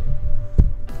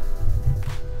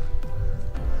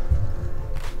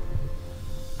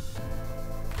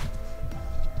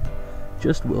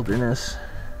 Just wilderness.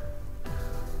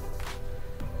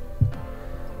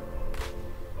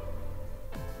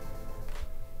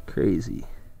 Crazy.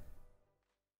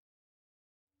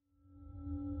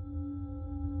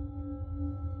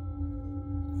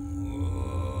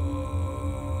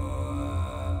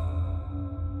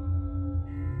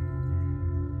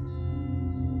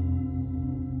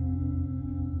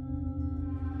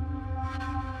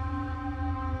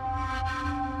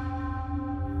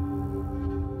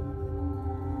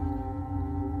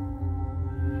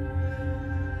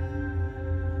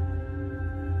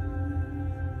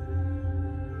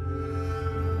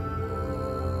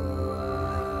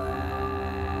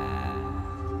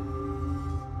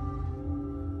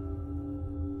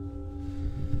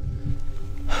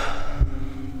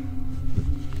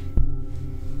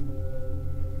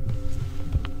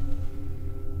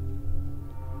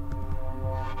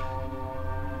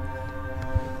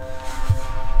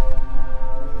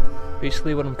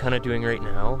 Basically what I'm kind of doing right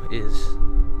now is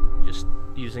just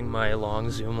using my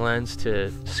long zoom lens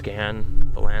to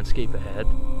scan the landscape ahead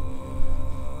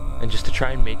and just to try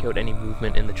and make out any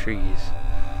movement in the trees.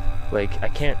 Like, I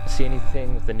can't see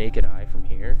anything with the naked eye from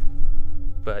here,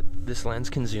 but this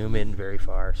lens can zoom in very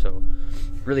far, so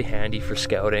really handy for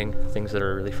scouting things that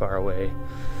are really far away.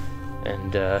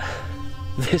 And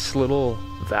this little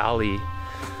valley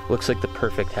looks like the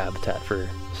perfect habitat for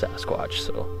Sasquatch,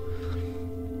 so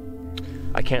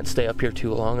I can't stay up here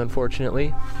too long,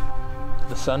 unfortunately.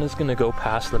 The sun is gonna go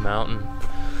past the mountain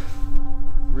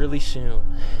really soon,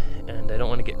 and I don't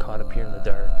want to get caught up here in the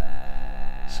dark.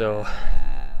 So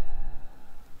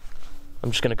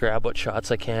I'm just gonna grab what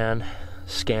shots I can,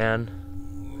 scan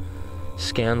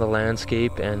the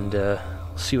landscape, and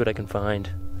see what I can find.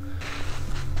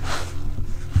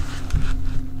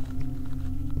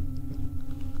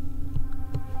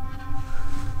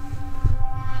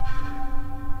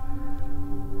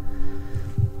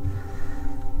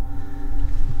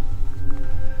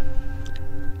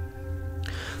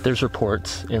 There's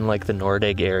reports in like the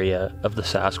Nordegg area of the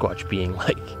Sasquatch being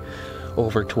like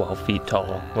over 12 feet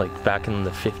tall. Like back in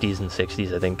the 50s and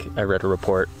 60s, I think I read a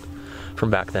report from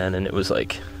back then, and it was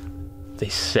like, they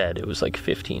said it was like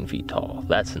 15 feet tall.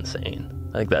 That's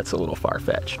insane. I think that's a little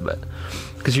far-fetched, but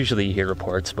because usually you hear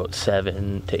reports about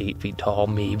 7 to 8 feet tall,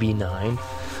 maybe 9.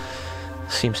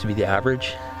 Seems to be the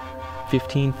average.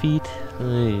 15 feet?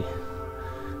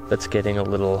 That's getting a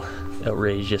little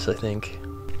outrageous, I think.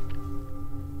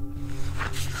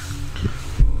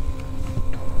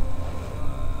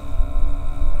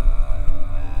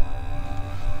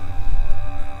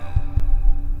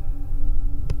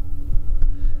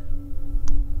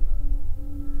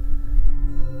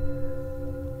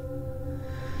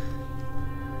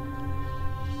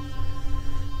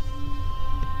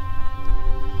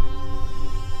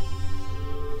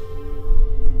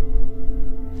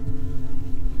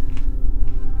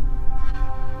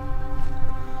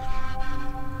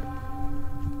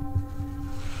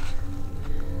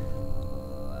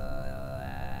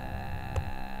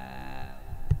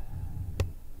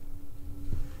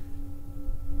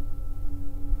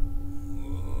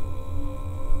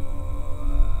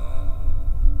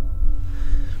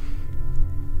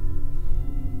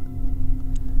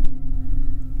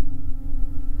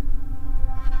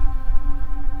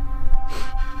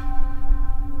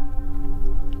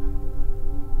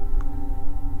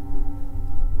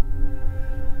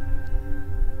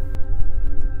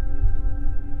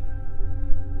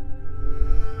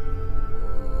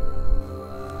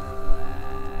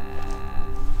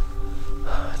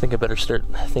 I think I better start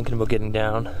thinking about getting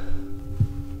down.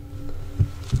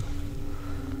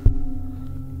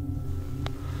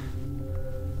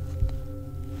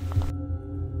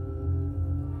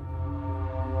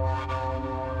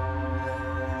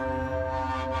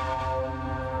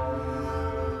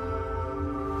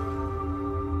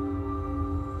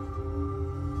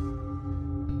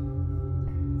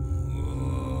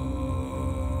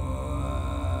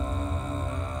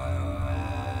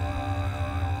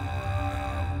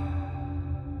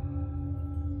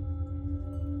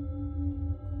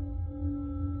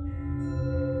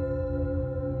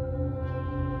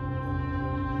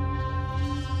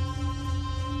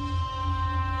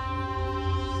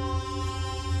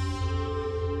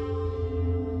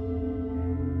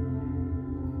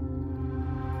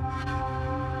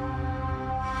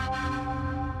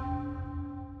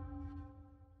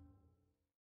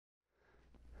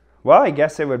 Well, I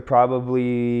guess it would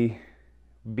probably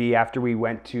be after we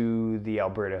went to the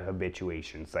Alberta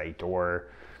habituation site, or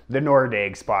the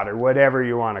Nordegg spot, or whatever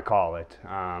you want to call it.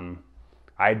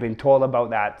 I'd been told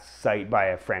about that site by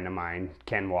a friend of mine,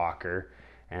 Ken Walker,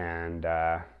 and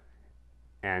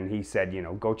he said, you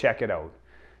know, go check it out.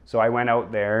 So I went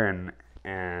out there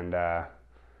and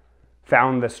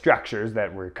found the structures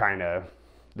that were kind of,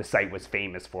 the site was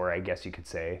famous for, I guess you could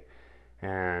say.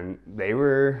 And they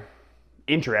were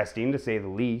interesting, to say the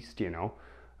least, you know.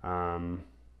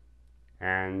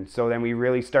 And so then we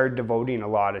really started devoting a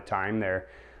lot of time there.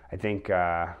 I think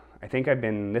I've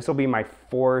been, this will be my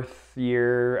 4th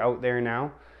year out there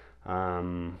now.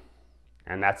 And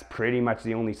that's pretty much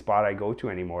the only spot I go to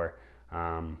anymore.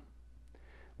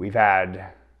 We've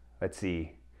had, let's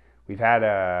see, we've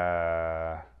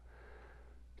had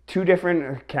 2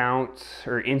 different accounts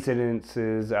or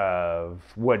incidences of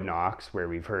wood knocks, where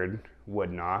we've heard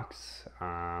wood knocks.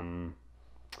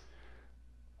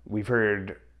 We've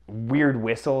heard weird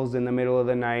whistles in the middle of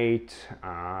the night.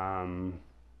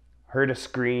 Heard a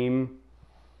scream.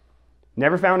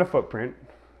 Never found a footprint.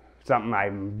 Something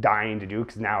I'm dying to do,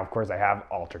 because now, of course, I have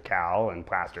Ultra-Cal and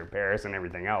plaster of Paris and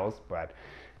everything else, but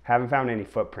haven't found any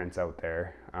footprints out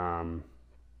there.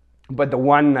 But the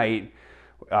one night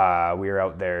we were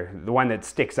out there, the one that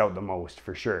sticks out the most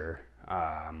for sure,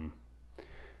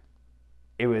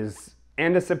 it was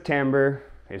end of September,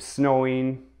 it was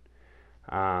snowing,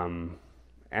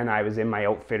 and I was in my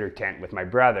outfitter tent with my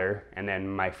brother, and then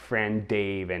my friend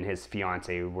Dave and his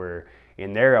fiance were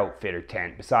in their outfitter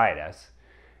tent beside us.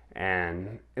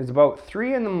 And it was about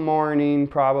 3 in the morning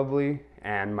probably,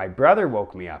 and my brother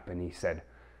woke me up and he said,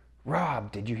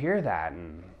 "Rob, did you hear that?"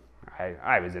 And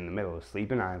I was in the middle of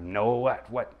sleeping. I know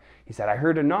what? He said, I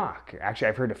heard a knock. Actually,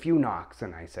 I've heard a few knocks.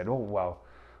 And I said, oh, well,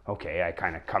 okay. I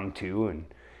kind of come to, and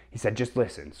he said, just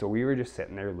listen. So we were just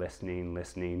sitting there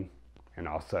listening, and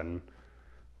all of a sudden,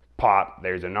 pop,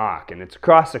 there's a knock. And it's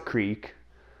across a creek,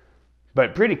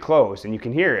 but pretty close, and you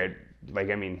can hear it. Like,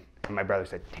 I mean, my brother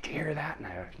said, did you hear that? And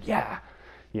I went, yeah.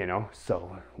 You know,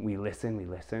 so we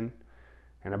listen.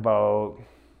 And about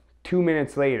 2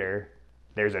 minutes later,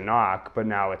 there's a knock, but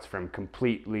now it's from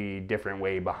completely different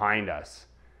way behind us.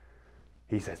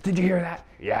 He says, did you hear that?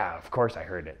 Yeah, of course I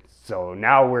heard it. So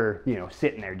now we're, you know,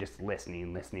 sitting there just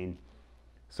listening.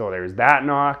 So there's that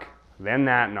knock, then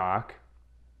that knock.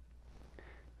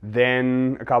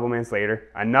 Then a couple minutes later,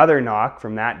 another knock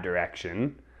from that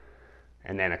direction.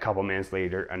 And then a couple minutes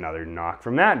later, another knock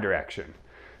from that direction.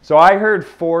 So I heard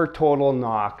 4 total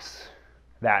knocks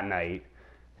that night,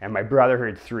 and my brother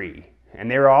heard 3. And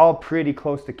they were all pretty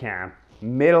close to camp,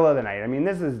 middle of the night. I mean,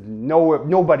 this is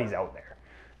nobody's out there.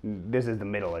 This is the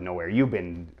middle of nowhere. You've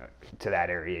been to that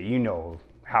area. You know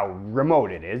how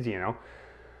remote it is, you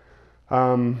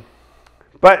know.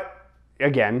 But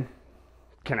again,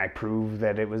 can I prove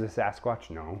that it was a Sasquatch?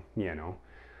 No, you know.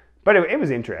 But it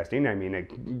was interesting. I mean,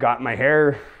 it got my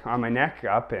hair on my neck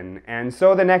up. And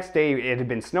so the next day, it had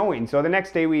been snowing. So the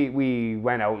next day we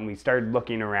went out and we started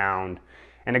looking around.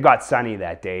 And it got sunny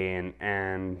that day,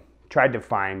 and tried to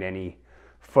find any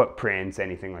footprints,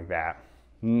 anything like that.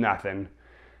 Nothing.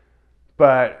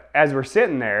 But as we're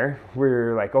sitting there,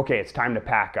 we're like, okay, it's time to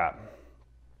pack up.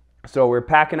 So we're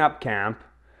packing up camp,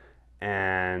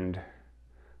 and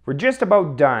we're just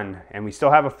about done, and we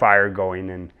still have a fire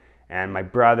going, and my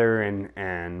brother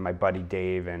and my buddy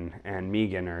Dave and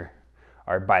Megan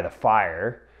are by the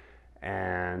fire,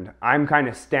 and I'm kind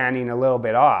of standing a little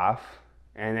bit off.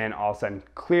 And then all of a sudden,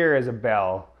 clear as a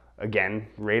bell, again,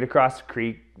 right across the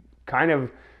creek, kind of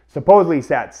supposedly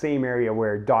that same area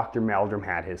where Dr. Meldrum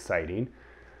had his sighting.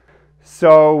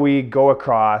 So we go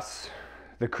across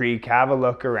the creek, have a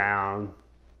look around,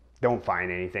 don't find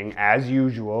anything, as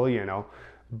usual, you know.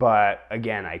 But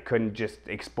again, I couldn't just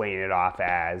explain it off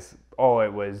as, oh,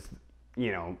 it was,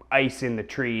 you know, ice in the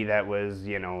tree that was,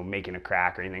 you know, making a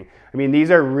crack or anything. I mean,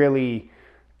 these are really...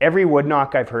 Every wood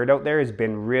knock I've heard out there has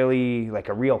been really like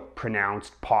a real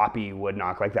pronounced poppy wood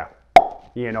knock, like that,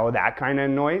 you know, that kind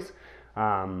of noise.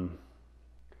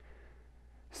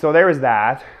 So there was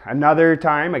that. Another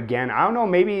time, again, I don't know,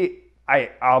 maybe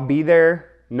I'll be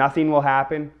there, nothing will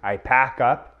happen. I pack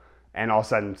up, and all of a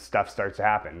sudden stuff starts to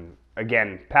happen.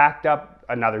 Again, packed up,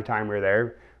 another time we're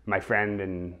there, my friend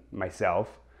and myself,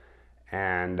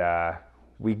 and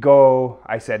we go,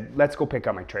 I said, let's go pick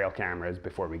up my trail cameras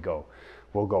before we go.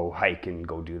 We'll go hike and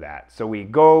go do that. So we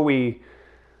go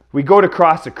to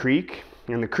cross a creek,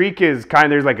 and the creek is kind of,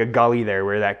 there's like a gully there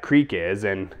where that creek is,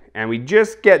 and we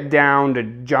just get down to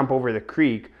jump over the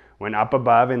creek when up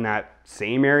above in that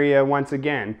same area once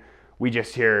again, we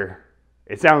just hear,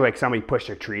 it sounds like somebody pushed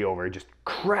a tree over, just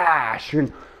crash,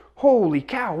 and holy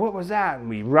cow, what was that? And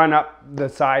we run up the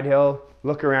side hill,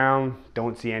 look around,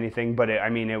 don't see anything, but I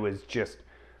mean, it was just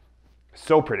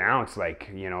so pronounced,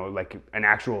 like, you know, like an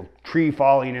actual tree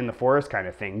falling in the forest kind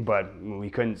of thing, but we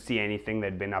couldn't see anything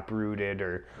that had been uprooted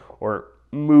or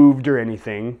moved or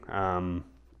anything.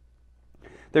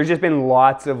 There's just been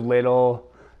lots of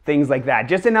little things like that,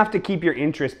 just enough to keep your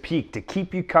interest peaked, to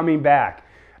keep you coming back.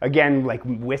 Again, like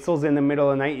whistles in the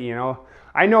middle of the night, you know.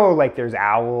 I know like there's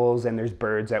owls and there's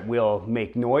birds that will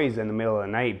make noise in the middle of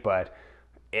the night, but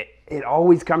it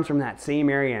always comes from that same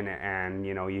area, and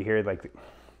you know, you hear like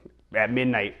at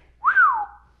midnight,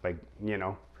 like, you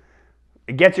know,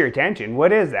 it gets your attention.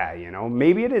 What is that, you know?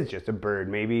 Maybe it is just a bird,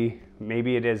 maybe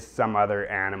it is some other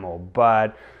animal,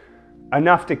 but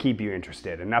enough to keep you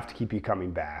interested, enough to keep you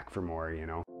coming back for more, you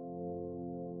know?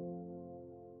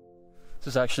 This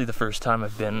is actually the first time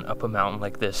I've been up a mountain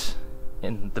like this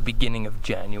in the beginning of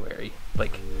January,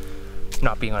 like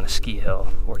not being on a ski hill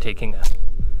or taking a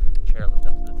chairlift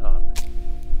up to the top.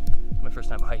 It's my first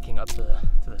time hiking up to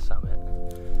the summit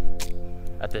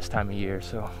at this time of year,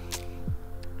 so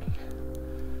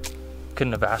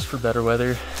couldn't have asked for better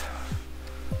weather.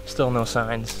 Still no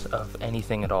signs of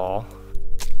anything at all.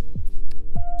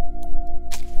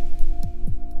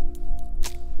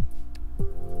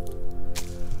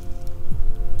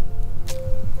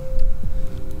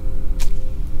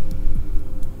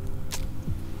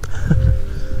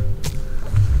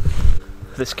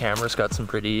 This camera's got some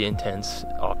pretty intense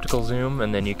optical zoom,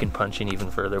 and then you can punch in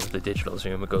even further with the digital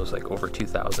zoom. It goes like over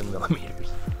 2,000 millimeters.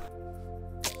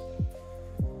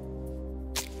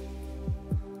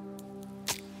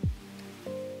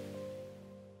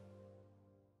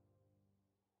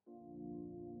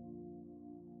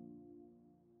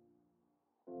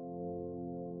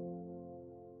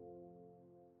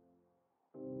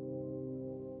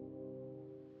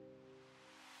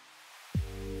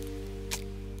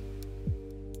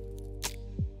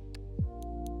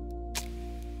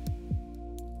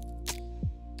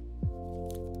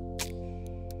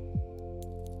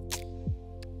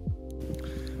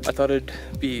 I thought it'd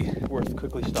be worth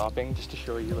quickly stopping just to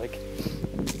show you, like,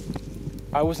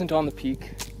 I wasn't on the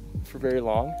peak for very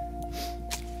long,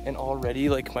 and already,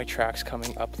 like, my tracks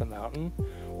coming up the mountain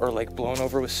are like blown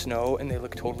over with snow, and they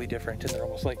look totally different, and they're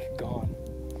almost like gone.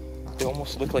 They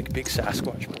almost look like big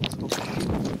Sasquatch prints.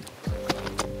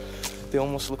 They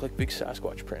almost look like big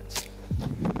Sasquatch prints.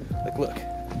 Like, look.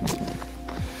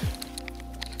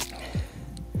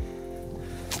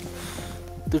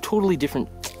 They're totally different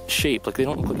shape. Like, they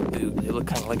don't look like a boot. They look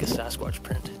kind of like a Sasquatch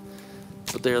print.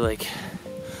 But they're like,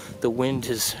 the wind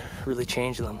has really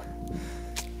changed them.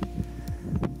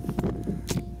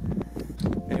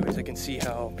 Anyways, I can see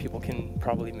how people can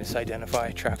probably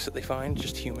misidentify tracks that they find,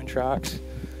 just human tracks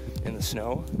in the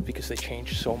snow, because they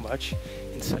change so much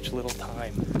in such little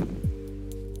time.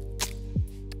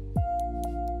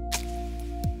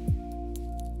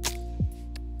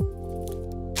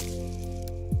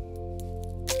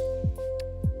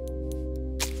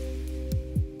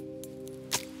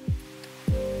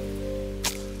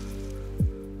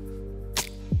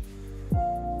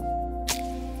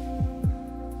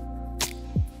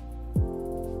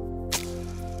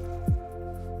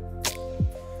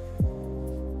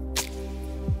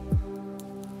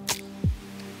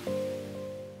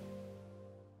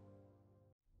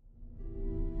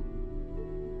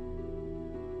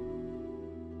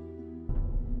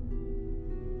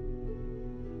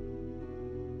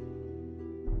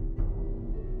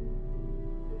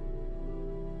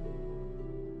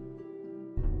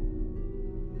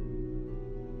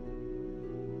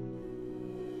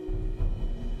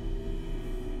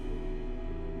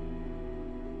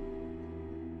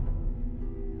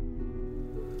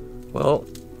 Well,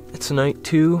 it's night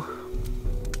 2.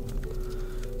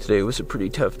 Today was a pretty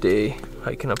tough day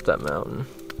hiking up that mountain.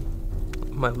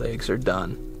 My legs are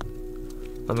done.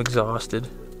 I'm exhausted.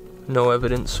 No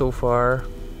evidence so far.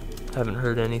 Haven't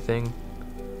heard anything.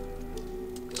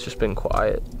 It's just been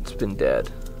quiet. It's been dead.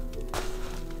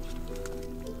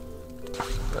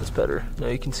 That's better. Now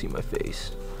you can see my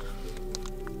face.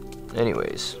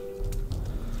 Anyways,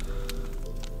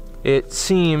 it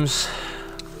seems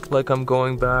like I'm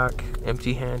going back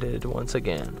empty-handed once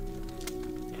again,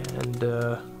 and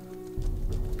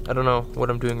I don't know what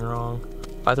I'm doing wrong.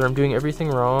 Either I'm doing everything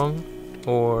wrong,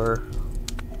 or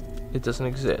it doesn't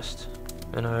exist,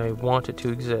 and I want it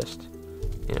to exist.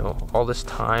 You know, all this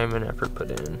time and effort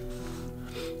put in,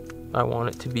 I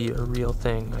want it to be a real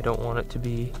thing. I don't want it to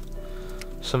be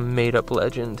some made-up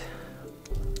legend.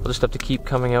 I'll just have to keep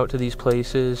coming out to these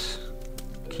places,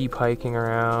 keep hiking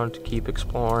around, keep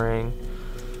exploring,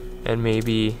 and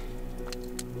maybe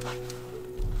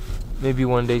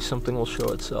one day something will show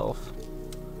itself,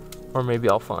 or maybe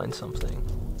I'll find something.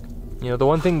 You know, the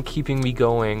one thing keeping me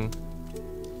going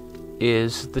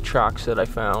is the tracks that I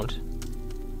found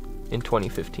in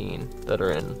 2015 that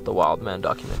are in the WILDMAN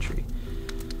documentary.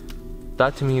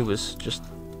 That to me was just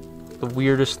the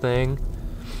weirdest thing,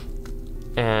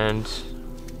 and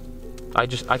I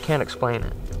can't explain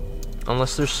it.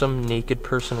 Unless there's some naked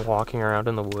person walking around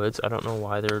in the woods, I don't know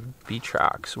why there'd be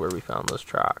tracks where we found those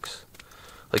tracks.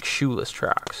 Like shoeless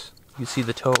tracks. You see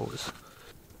the toes.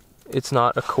 It's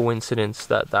not a coincidence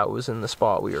that that was in the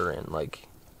spot we were in. Like,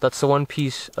 that's the one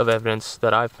piece of evidence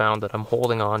that I've found that I'm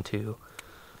holding on to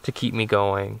keep me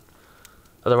going.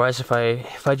 Otherwise, if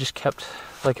I just kept,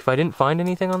 like, if I didn't find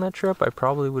anything on that trip, I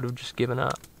probably would have just given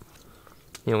up.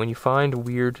 You know, when you find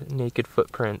weird naked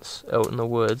footprints out in the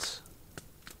woods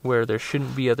where there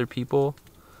shouldn't be other people,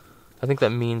 I think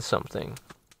that means something.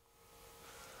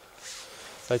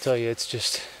 I tell you, it's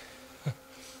just,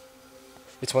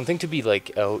 it's one thing to be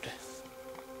like out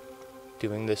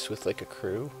doing this with like a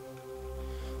crew.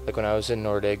 Like when I was in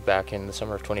Nordegg back in the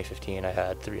summer of 2015, I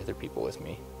had 3 other people with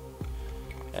me.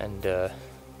 And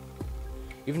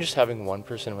even just having one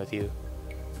person with you,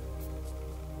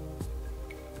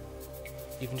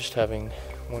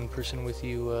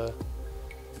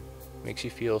 makes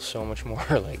you feel so much more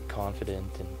like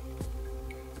confident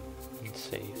and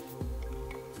safe.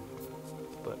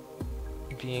 But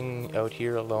being out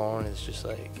here alone is just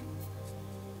like,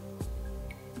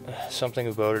 something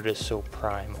about it is so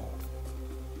primal,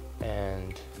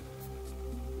 and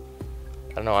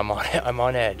I don't know, I'm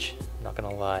on edge, not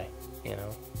gonna lie, you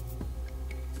know.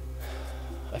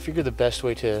 I figure the best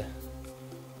way to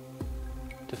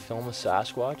film a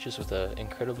Sasquatch is with an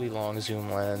incredibly long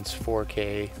zoom lens,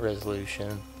 4K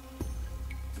resolution.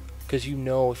 Because you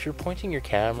know, if you're pointing your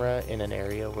camera in an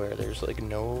area where there's like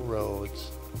no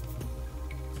roads,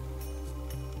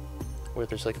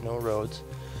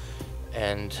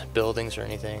 and buildings or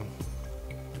anything,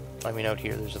 I mean out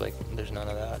here there's none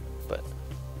of that, but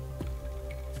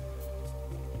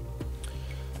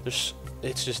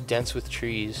It's just dense with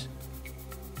trees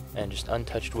and just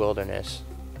untouched wilderness.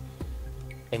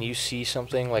 And you see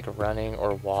something like running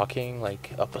or walking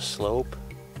like up a slope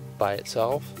by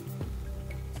itself,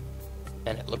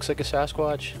 and it looks like a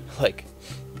Sasquatch. Like,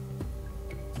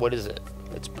 what is it?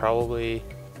 It's probably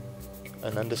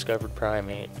an undiscovered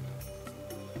primate.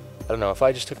 I don't know, if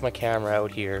I just took my camera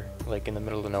out here, like in the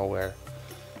middle of nowhere,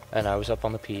 and I was up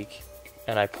on the peak,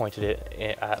 and I pointed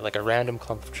it at like a random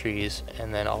clump of trees,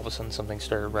 and then all of a sudden something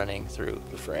started running through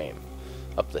the frame,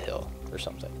 up the hill or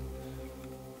something,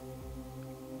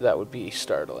 that would be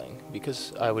startling,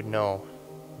 because I would know,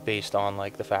 based on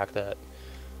like the fact that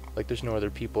like there's no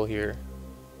other people here,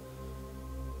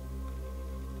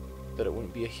 that it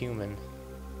wouldn't be a human.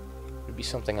 It'd be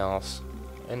something else.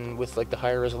 And with like the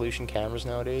higher resolution cameras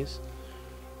nowadays,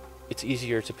 it's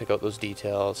easier to pick out those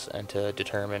details and to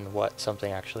determine what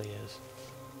something actually is.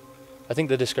 I think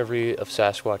the discovery of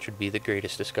Sasquatch would be the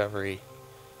greatest discovery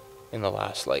in the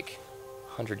last like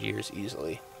 100 years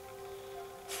easily.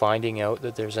 Finding out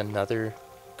that there's another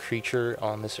creature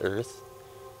on this earth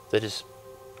that is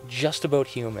just about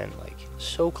human, like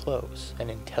so close, and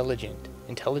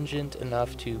intelligent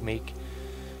enough to make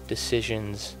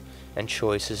decisions and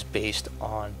choices based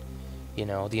on, you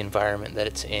know, the environment that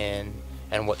it's in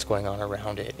and what's going on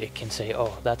around it. It can say,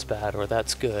 oh, that's bad or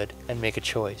that's good, and make a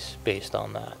choice based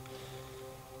on that,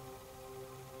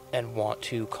 and want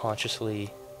to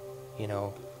consciously, you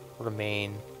know,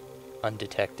 remain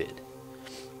undetected.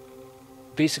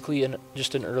 Basically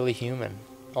just an early human,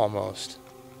 almost.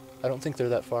 I don't think they're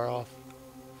that far off.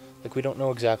 Like, we don't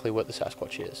know exactly what the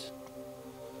Sasquatch is.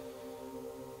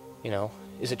 You know,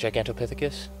 is it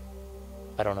Gigantopithecus?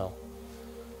 I don't know.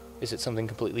 Is it something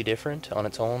completely different on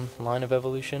its own line of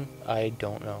evolution? I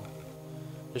don't know.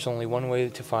 There's only one way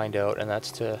to find out, and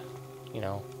that's to, you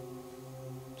know,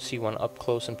 see one up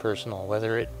close and personal,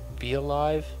 whether it be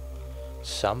alive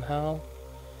somehow,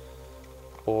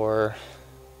 or,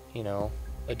 you know,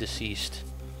 a deceased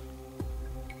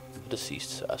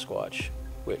Sasquatch,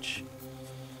 which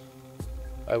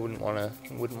I wouldn't want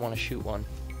to shoot one.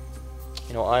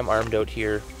 You know, I'm armed out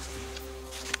here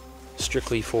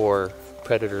strictly for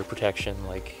predator protection,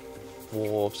 like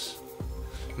wolves,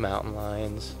 mountain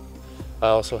lions. I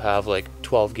also have like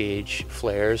 12 gauge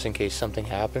flares in case something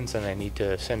happens and I need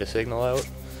to send a signal out.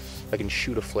 I can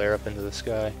shoot a flare up into the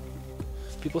sky.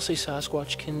 People say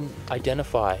Sasquatch can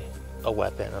identify a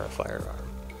weapon or a firearm.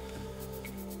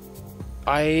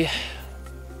 I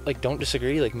like don't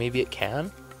disagree. Like, maybe it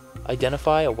can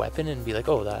identify a weapon and be like,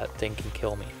 oh, that thing can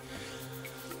kill me.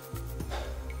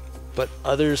 But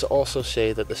others also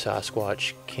say that the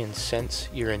Sasquatch can sense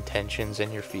your intentions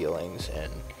and your feelings,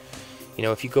 and, you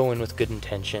know, if you go in with good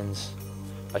intentions,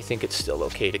 I think it's still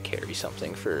okay to carry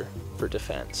something for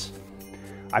defense.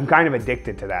 I'm kind of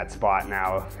addicted to that spot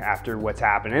now after what's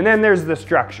happened. And then there's the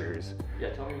structures. Yeah,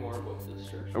 tell me more about the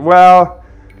structures. Well,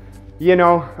 you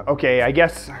know, okay, I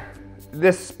guess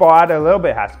this spot a little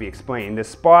bit has to be explained. This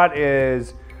spot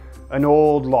is an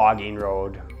old logging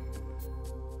road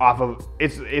off of,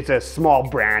 it's a small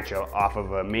branch off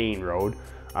of a main road.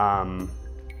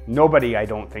 Nobody, I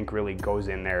don't think, really goes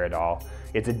in there at all.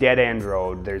 It's a dead end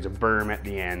road. There's a berm at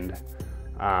the end.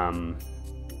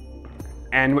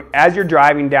 And as you're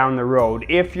driving down the road,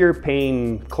 if you're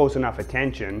paying close enough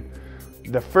attention,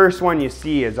 the first one you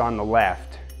see is on the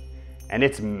left, and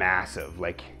it's massive.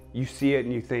 Like, you see it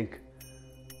and you think,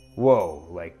 whoa,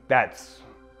 like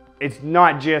it's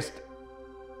not just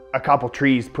a couple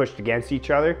trees pushed against each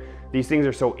other. These things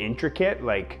are so intricate,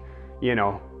 like, you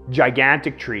know,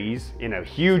 gigantic trees in a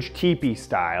huge teepee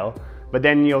style, but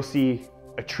then you'll see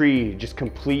a tree just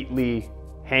completely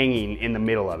hanging in the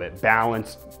middle of it,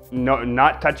 balanced,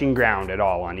 not touching ground at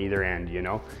all on either end, you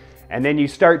know? And then you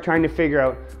start trying to figure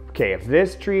out, okay, if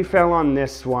this tree fell on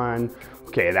this one,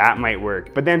 okay, that might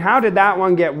work. But then how did that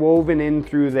one get woven in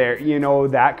through there, you know,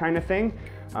 that kind of thing?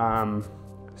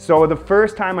 So the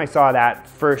first time I saw that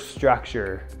first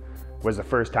structure was the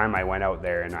first time I went out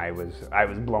there, and I was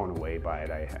blown away by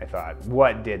it. I thought,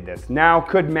 what did this? Now,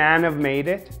 could man have made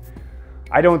it?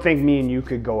 I don't think me and you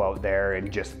could go out there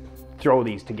and just throw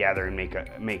these together and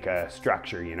make a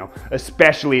structure, you know,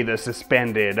 especially the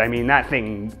suspended. I mean, that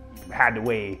thing had to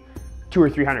weigh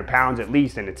 200 or 300 pounds at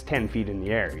least, and it's 10 feet in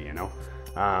the air, you know.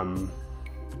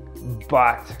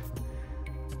 But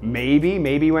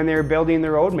maybe when they were building the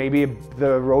road, maybe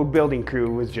the road building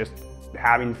crew was just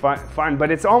having fun, but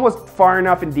it's almost far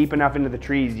enough and deep enough into the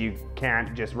trees, you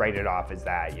can't just write it off as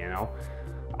that, you know.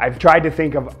 I've tried to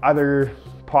think of other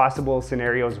possible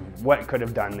scenarios, what could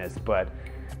have done this, but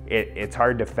it's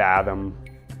hard to fathom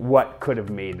what could have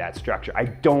made that structure. I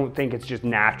don't think it's just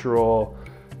natural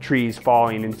trees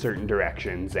falling in certain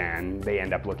directions and they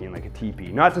end up looking like a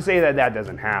teepee. Not to say that that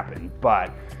doesn't happen, but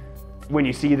when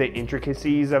you see the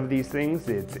intricacies of these things,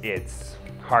 it's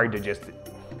hard to just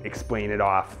explain it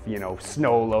off, you know,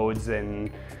 snow loads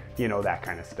and, you know, that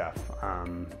kind of stuff.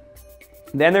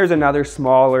 Then there's another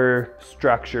smaller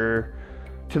structure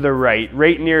to the right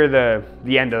near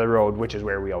the end of the road, which is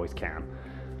where we always camp.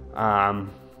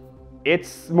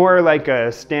 It's more like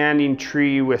a standing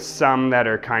tree with some that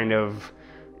are kind of,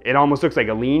 it almost looks like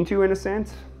a lean-to in a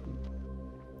sense.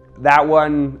 That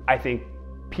one, I think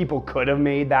people could have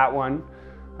made that one.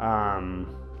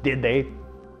 Did they?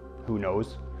 Who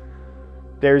knows?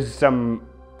 There's some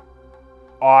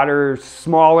odder,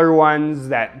 smaller ones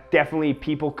that definitely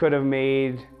people could have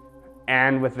made,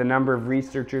 and with the number of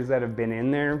researchers that have been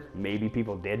in there, maybe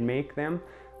people did make them,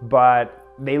 but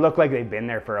they look like they've been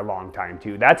there for a long time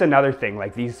too. That's another thing,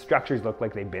 like these structures look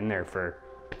like they've been there for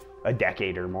a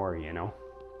decade or more, you know?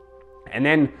 And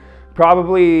then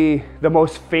probably the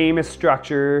most famous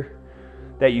structure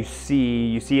that you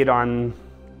see it on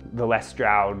the Les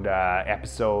Stroud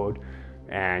episode,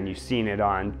 and you've seen it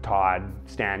on Todd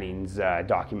Standing's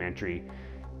documentary.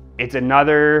 It's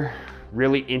another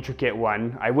really intricate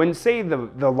one. I wouldn't say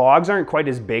the logs aren't quite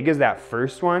as big as that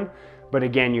first one, but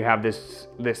again, you have this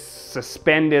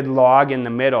suspended log in the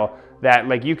middle that,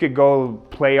 like, you could go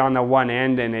play on the one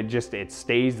end and it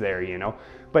stays there, you know?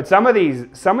 But some of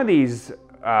these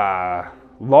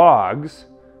logs,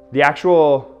 the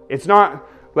actual, it's not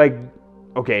like,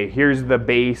 okay, here's the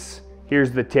base,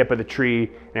 here's the tip of the tree,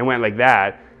 and it went like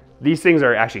that. These things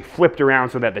are actually flipped around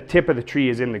so that the tip of the tree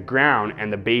is in the ground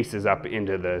and the base is up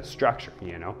into the structure,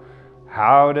 you know?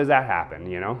 How does that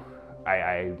happen, you know?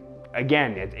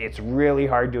 Again, it's really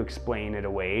hard to explain it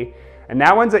away. And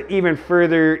that one's even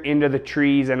further into the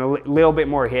trees and a little bit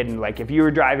more hidden. Like if you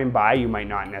were driving by, you might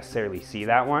not necessarily see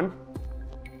that one.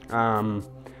 And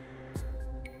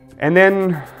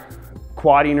then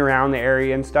quadding around the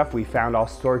area and stuff, we found all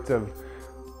sorts of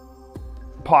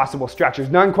possible structures.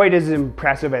 None quite as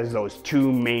impressive as those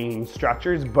two main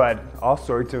structures, but all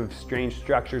sorts of strange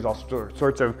structures, all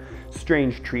sorts of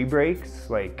strange tree breaks.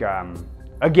 Like,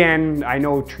 again, I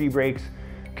know tree breaks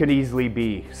could easily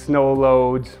be snow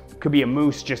loads, could be a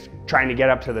moose just trying to get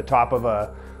up to the top of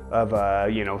a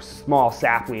you know, small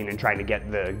sapling and trying to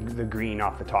get the green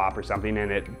off the top or something,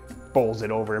 and it bowls it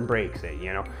over and breaks it,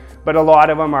 you know. But a lot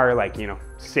of them are like, you know,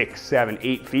 6, 7,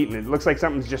 8 feet, and it looks like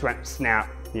something's just went snap,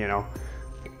 you know.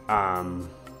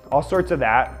 All sorts of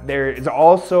that. There is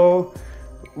also,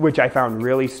 which I found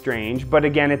really strange, but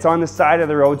again, it's on the side of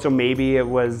the road, so maybe it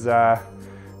was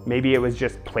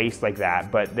just placed like that.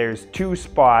 But there's 2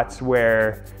 spots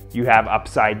where you have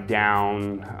upside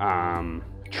down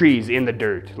trees in the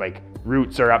dirt, like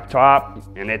roots are up top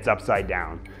and it's upside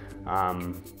down.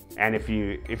 And if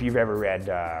you've ever read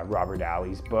Robert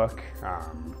Alley's book,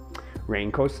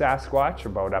 Raincoast Sasquatch,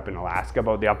 about up in Alaska,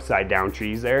 about the upside down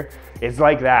trees there, it's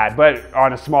like that, but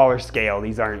on a smaller scale.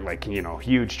 These aren't like, you know,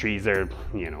 huge trees, they're,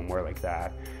 you know, more like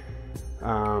that.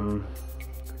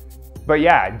 But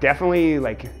yeah, definitely,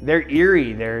 like, they're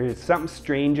eerie. There's something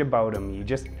strange about them.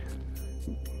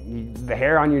 The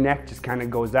hair on your neck just kind of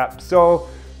goes up. So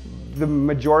the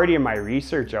majority of my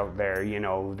research out there, you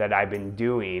know, that I've been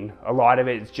doing, a lot of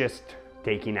it is just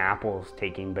taking apples,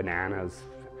 taking bananas,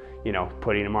 you know,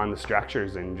 putting them on the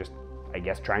structures and just, I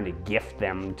guess, trying to gift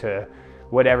them to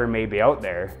whatever may be out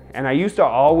there. And I used to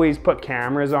always put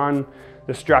cameras on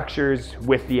the structures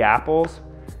with the apples,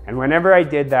 and whenever I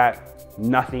did that,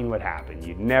 nothing would happen.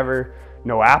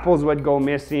 No apples would go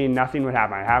missing, nothing would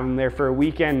happen. I'd have them there for a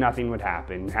weekend, nothing would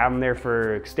happen. Have them there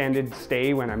for extended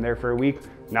stay when I'm there for a week,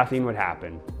 nothing would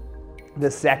happen.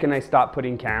 The second I stopped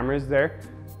putting cameras there,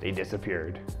 they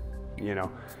disappeared, you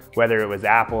know. Whether it was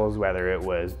apples, whether it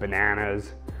was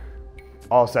bananas,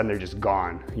 all of a sudden they're just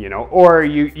gone, you know. Or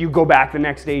you go back the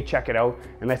next day, check it out,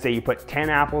 and let's say you put 10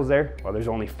 apples there, well, there's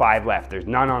only 5 left. There's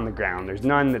none on the ground. There's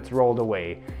none that's rolled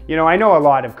away. You know, I know a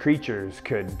lot of creatures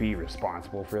could be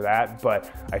responsible for that, but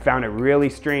I found it really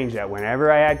strange that whenever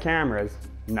I had cameras,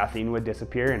 nothing would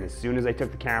disappear, and as soon as I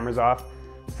took the cameras off,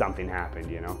 something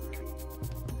happened, you know.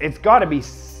 It's got to be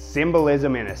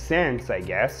symbolism in a sense, I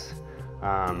guess.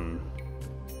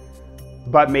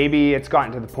 But maybe it's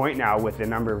gotten to the point now with the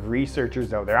number of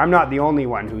researchers out there. I'm not the only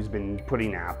one who's been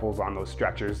putting apples on those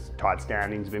structures. Todd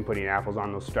Standing's been putting apples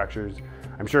on those structures.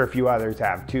 I'm sure a few others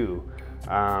have too.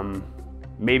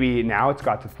 Maybe now it's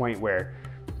got to the point where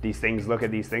these things look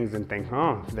at these things and think,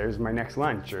 oh, there's my next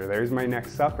lunch, or there's my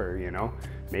next supper, you know?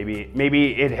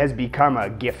 Maybe it has become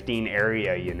a gifting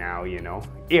area, you know,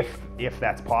 if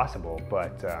that's possible.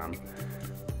 But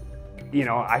you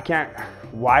know, I can't,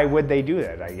 why would they do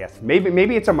that, I guess?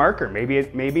 Maybe it's a marker.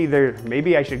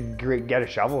 Maybe I should get a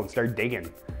shovel and start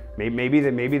digging. Maybe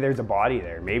there's a body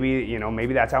there. Maybe, you know,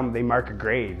 maybe that's how they mark a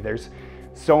grave. There's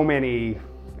so many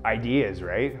ideas,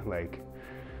 right? Like,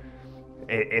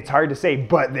 it's hard to say,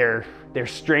 but they're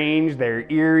strange,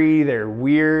 they're eerie, they're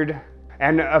weird.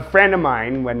 And a friend of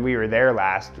mine, when we were there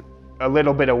last, a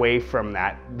little bit away from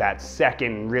that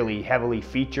second really heavily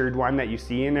featured one that you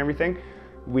see and everything,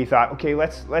 we thought, okay,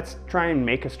 let's try and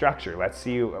make a structure. Let's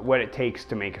see what it takes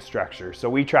to make a structure. So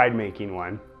we tried making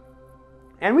one,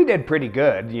 and we did pretty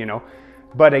good, you know.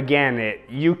 But again,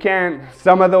 you can't,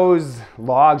 some of those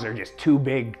logs are just too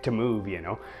big to move, you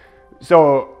know.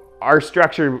 So our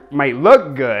structure might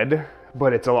look good,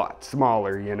 but it's a lot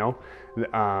smaller, you know.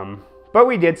 But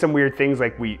we did some weird things,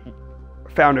 like we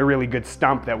found a really good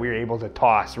stump that we were able to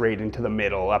toss right into the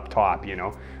middle up top, you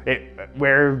know.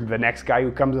 Where the next guy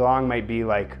who comes along might be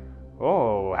like,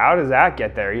 oh, how does that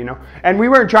get there, you know? And we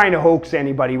weren't trying to hoax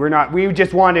anybody. We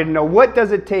just wanted to know, what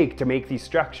does it take to make these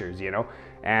structures, you know?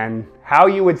 And how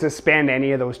you would suspend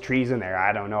any of those trees in there,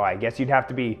 I don't know. I guess you'd have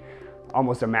to be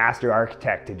almost a master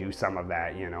architect to do some of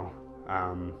that, you know.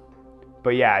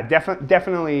 But yeah,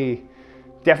 definitely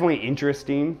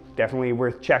interesting, definitely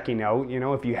worth checking out, you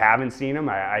know. If you haven't seen them,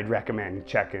 I'd recommend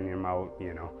checking them out,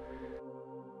 you know.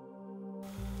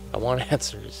 I want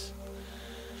answers.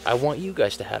 I want you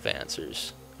guys to have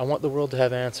answers. I want the world to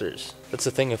have answers. That's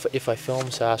the thing, if I film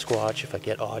Sasquatch, if I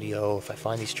get audio, if I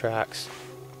find these tracks,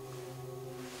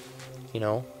 you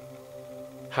know,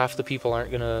 half the people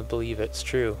aren't gonna believe it's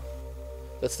true.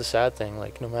 That's the sad thing,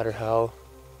 like, no matter how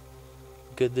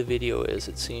good the video is,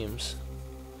 it seems,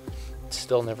 it's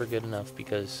still never good enough,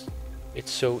 because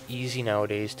it's so easy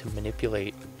nowadays to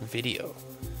manipulate video.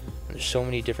 And there's so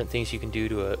many different things you can do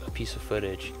to a piece of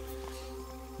footage,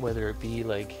 whether it be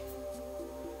like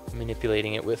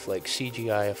manipulating it with like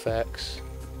CGI effects,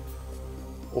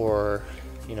 or,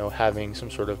 you know, having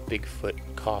some sort of Bigfoot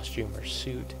costume or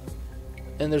suit.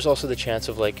 And there's also the chance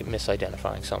of like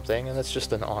misidentifying something, and that's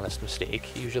just an honest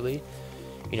mistake usually.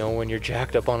 You know, when you're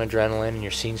jacked up on adrenaline and you're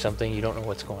seeing something, you don't know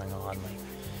what's going on. Like,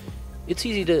 it's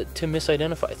easy to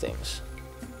misidentify things.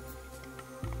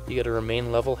 You gotta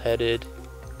remain level-headed,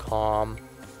 calm,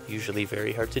 usually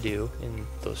very hard to do in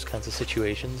those kinds of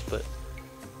situations, but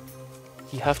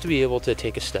you have to be able to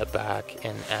take a step back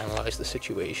and analyze the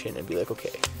situation and be like,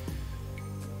 okay,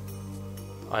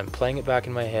 I'm playing it back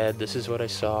in my head, this is what I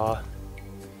saw,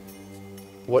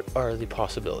 what are the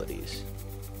possibilities?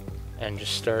 And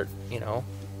just start, you know,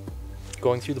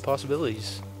 going through the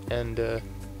possibilities. And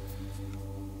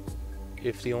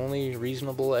if the only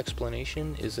reasonable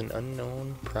explanation is an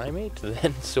unknown primate,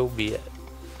 then so be it.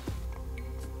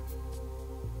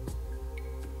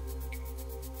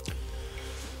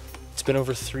 It's been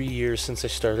over 3 years since I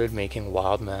started making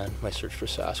WILDMAN, my search for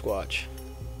Sasquatch.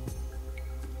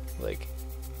 Like,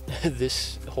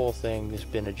 this whole thing has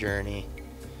been a journey.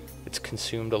 It's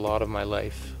consumed a lot of my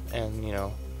life, and, you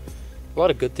know, a lot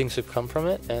of good things have come from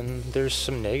it, and there's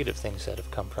some negative things that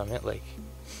have come from it. Like,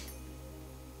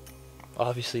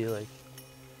 obviously, like,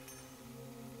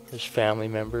 there's family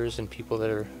members and people that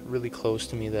are really close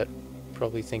to me that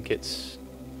probably think it's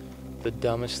the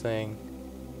dumbest thing,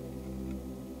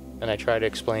 and I try to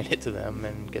explain it to them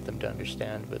and get them to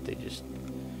understand, but they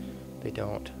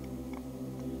don't.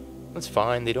 That's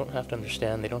fine, they don't have to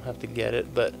understand, they don't have to get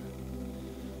it, but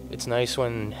it's nice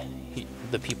when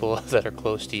the people that are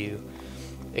close to you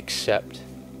accept,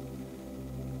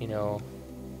 you know,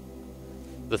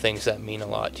 the things that mean a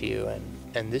lot to you,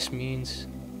 and this means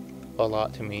a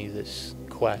lot to me, this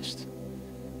quest.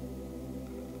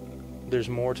 There's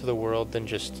more to the world than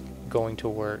just going to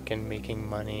work and making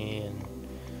money and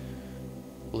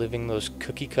living those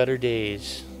cookie cutter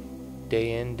days,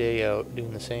 day in, day out,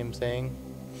 doing the same thing.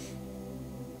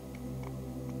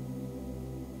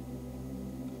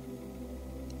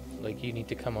 Like, you need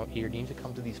to come out here, you need to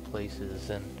come to these places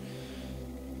and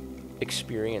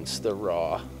experience the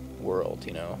raw world,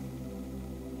 you know.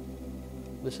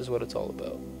 This is what it's all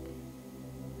about.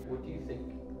 What do you think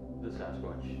the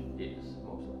Sasquatch is,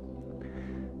 most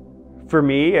likely? For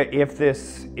me, if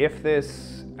this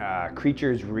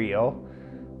creature is real,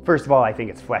 first of all, I think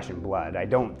it's flesh and blood. I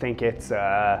don't think it's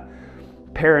a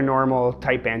paranormal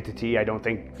type entity. I don't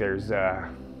think there's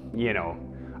you know,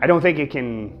 I don't think it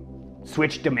can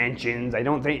switch dimensions. I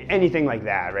don't think anything like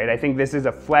that, right? I think this is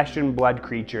a flesh and blood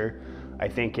creature. I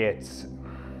think it's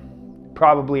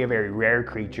probably a very rare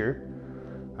creature.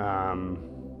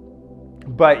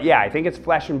 But yeah, I think it's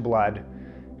flesh and blood,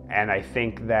 and I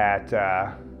think that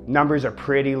numbers are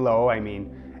pretty low. I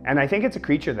mean, And I think it's a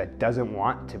creature that doesn't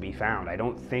want to be found. I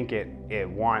don't think it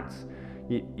wants,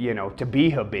 you know, to be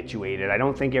habituated. I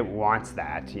don't think it wants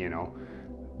that, you know.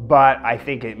 But I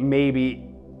think it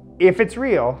maybe, if it's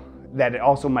real, that it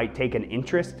also might take an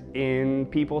interest in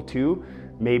people too.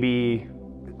 Maybe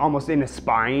almost in a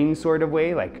spying sort of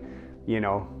way, like, you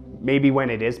know, maybe when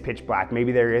it is pitch black,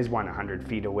 maybe there is one 100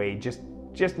 feet away just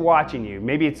watching you.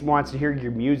 Maybe it wants to hear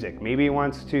your music. Maybe it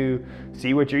wants to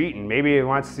see what you're eating. Maybe it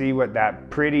wants to see what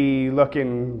that pretty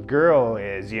looking girl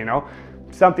is, you know,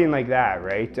 something like that,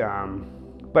 right?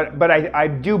 But I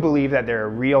do believe that they're a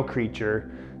real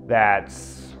creature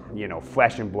that's, you know,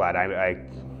 flesh and blood.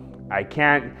 I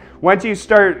can't, once you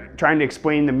start trying to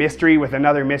explain the mystery with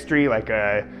another mystery, like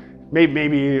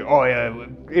maybe oh yeah,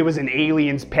 it was an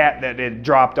alien's pet that it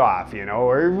dropped off, you know,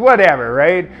 or whatever,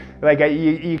 right? Like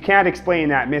you can't explain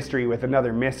that mystery with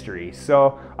another mystery.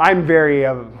 So I'm very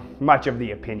much of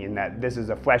the opinion that this is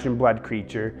a flesh and blood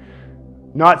creature,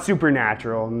 not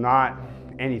supernatural, not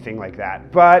anything like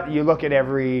that. But you look at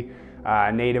every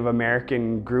Native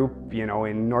American group, you know,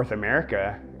 in North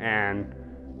America, and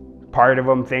part of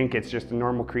them think it's just a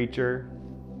normal creature.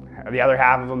 The other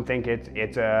half of them think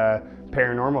it's a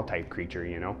paranormal type creature,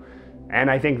 you know. And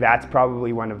I think that's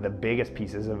probably one of the biggest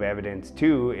pieces of evidence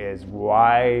too, is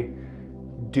why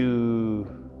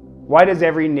does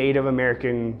every Native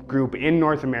American group in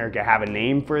North America have a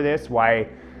name for this? Why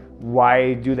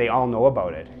do they all know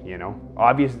about it, you know?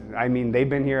 I mean, they've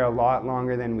been here a lot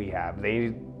longer than we have.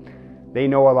 They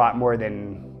know a lot more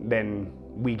than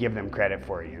we give them credit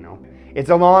for, you know. It's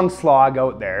a long slog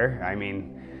out there. I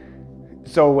mean,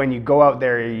 so when you go out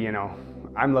there, you know,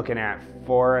 I'm looking at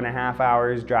 4.5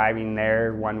 hours driving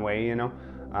there one way, you know.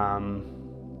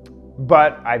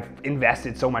 But I've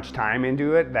invested so much time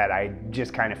into it that I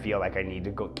just kind of feel like I need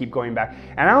to keep going back.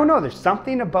 And I don't know, there's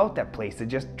something about that place that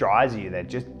just draws you, that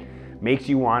just makes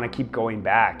you want to keep going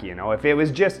back, you know. If it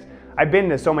was just, I've been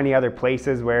to so many other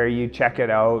places where you check it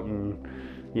out and,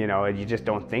 you know, you just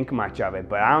don't think much of it.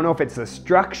 But I don't know if it's the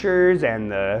structures and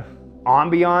the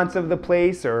ambiance of the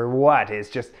place or what. It's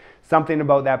just something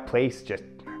about that place, just,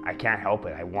 I can't help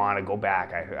it. I want to go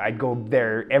back. I'd go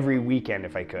there every weekend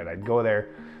if I could. I'd go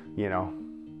there, you know,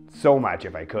 so much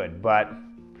if I could, but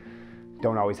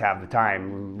don't always have the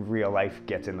time. Real life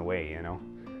gets in the way, you know.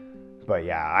 But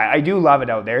yeah, I do love it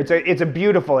out there. It's a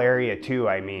beautiful area too.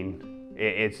 I mean,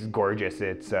 it's gorgeous.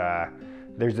 It's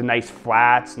there's a nice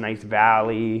flats, nice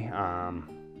valley.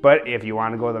 But if you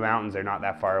want to go to the mountains, they're not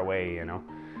that far away, you know.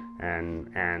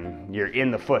 And you're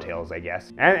in the foothills, I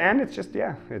guess. And it's just,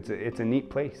 yeah, it's a neat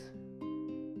place.